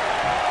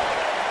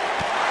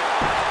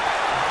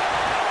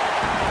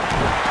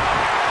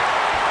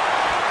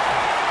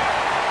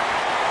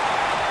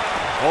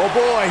 Oh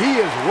boy,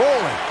 he is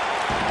rolling.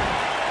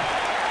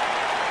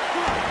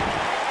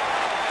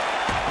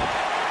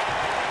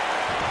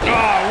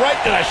 Oh, right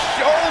to the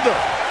shoulder.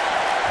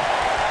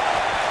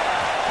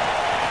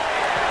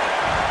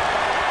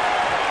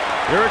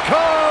 Here it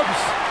comes.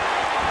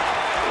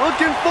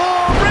 Looking for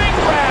Ring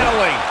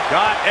rattling.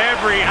 Got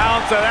every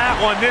ounce of that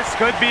one. This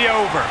could be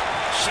over.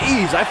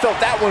 Jeez, I felt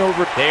that one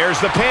over.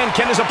 There's the pin.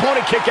 Can his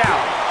opponent kick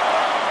out?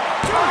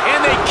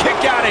 And they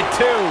kick out at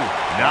 2.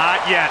 Not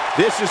yet.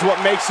 This is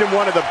what makes him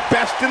one of the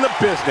best in the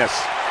business.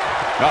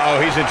 Uh-oh,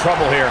 he's in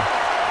trouble here.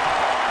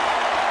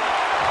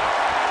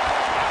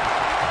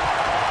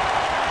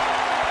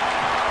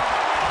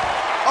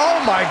 Oh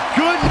my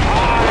goodness.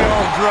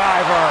 Pile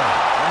driver.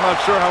 I'm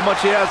not sure how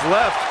much he has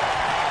left.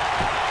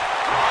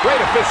 Great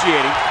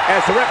officiating,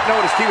 as the ref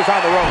noticed he was on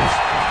the ropes.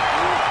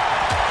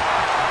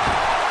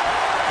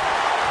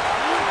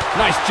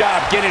 Nice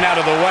job getting out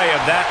of the way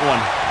of that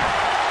one.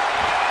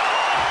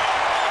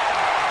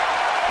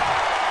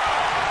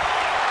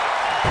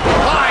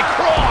 High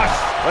cross.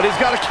 But he's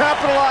got to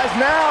capitalize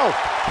now.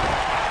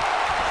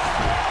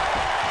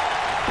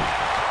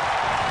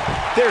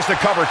 There's the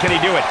cover. Can he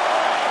do it?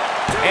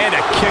 And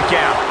a kick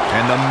out.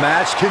 And the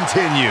match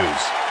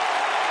continues.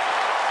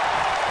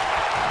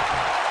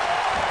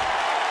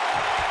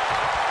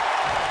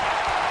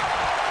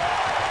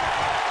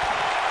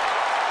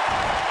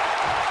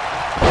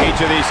 Each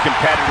of these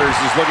competitors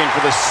is looking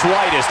for the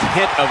slightest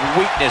hint of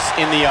weakness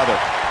in the other.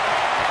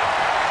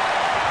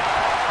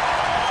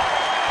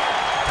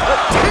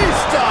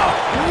 Batista!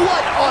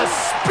 What a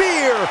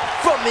spear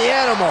from the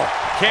animal.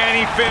 Can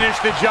he finish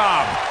the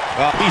job?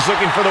 He's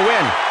looking for the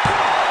win.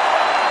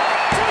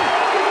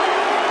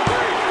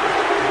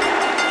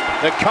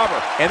 The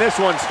cover, and this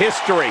one's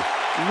history.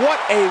 What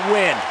a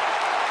win.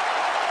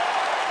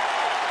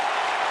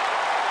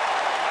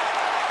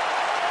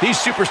 These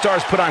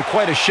superstars put on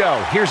quite a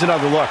show. Here's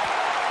another look.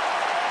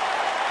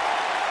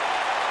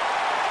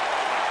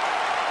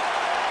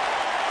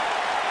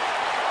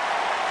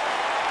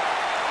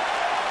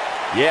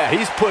 Yeah,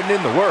 he's putting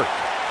in the work.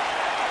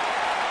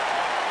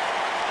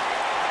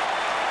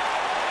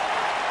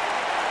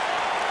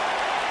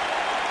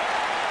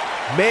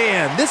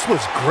 Man, this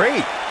was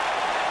great.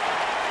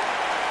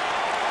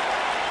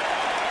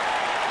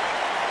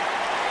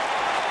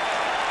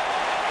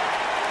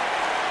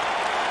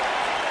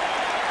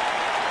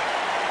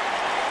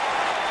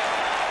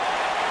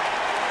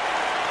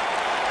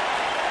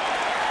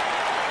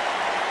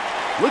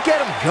 Look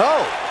at him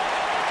go.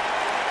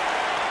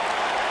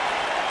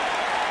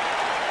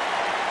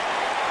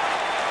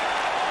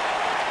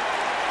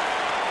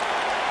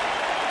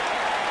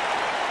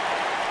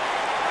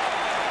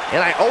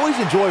 And I always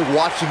enjoy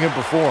watching him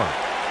perform.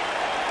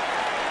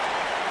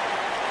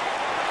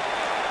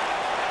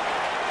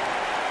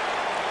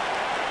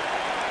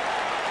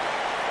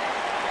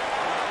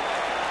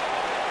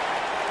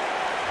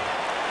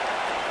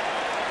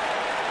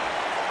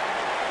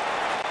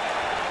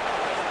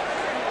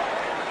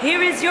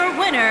 Here is your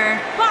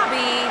winner, Bobby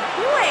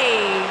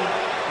Wade.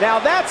 Now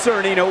that's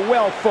earning a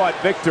well-fought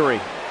victory.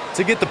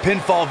 To get the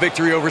pinfall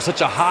victory over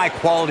such a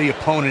high-quality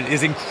opponent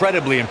is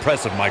incredibly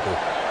impressive, Michael.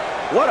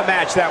 What a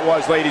match that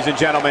was, ladies and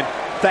gentlemen.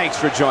 Thanks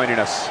for joining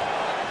us.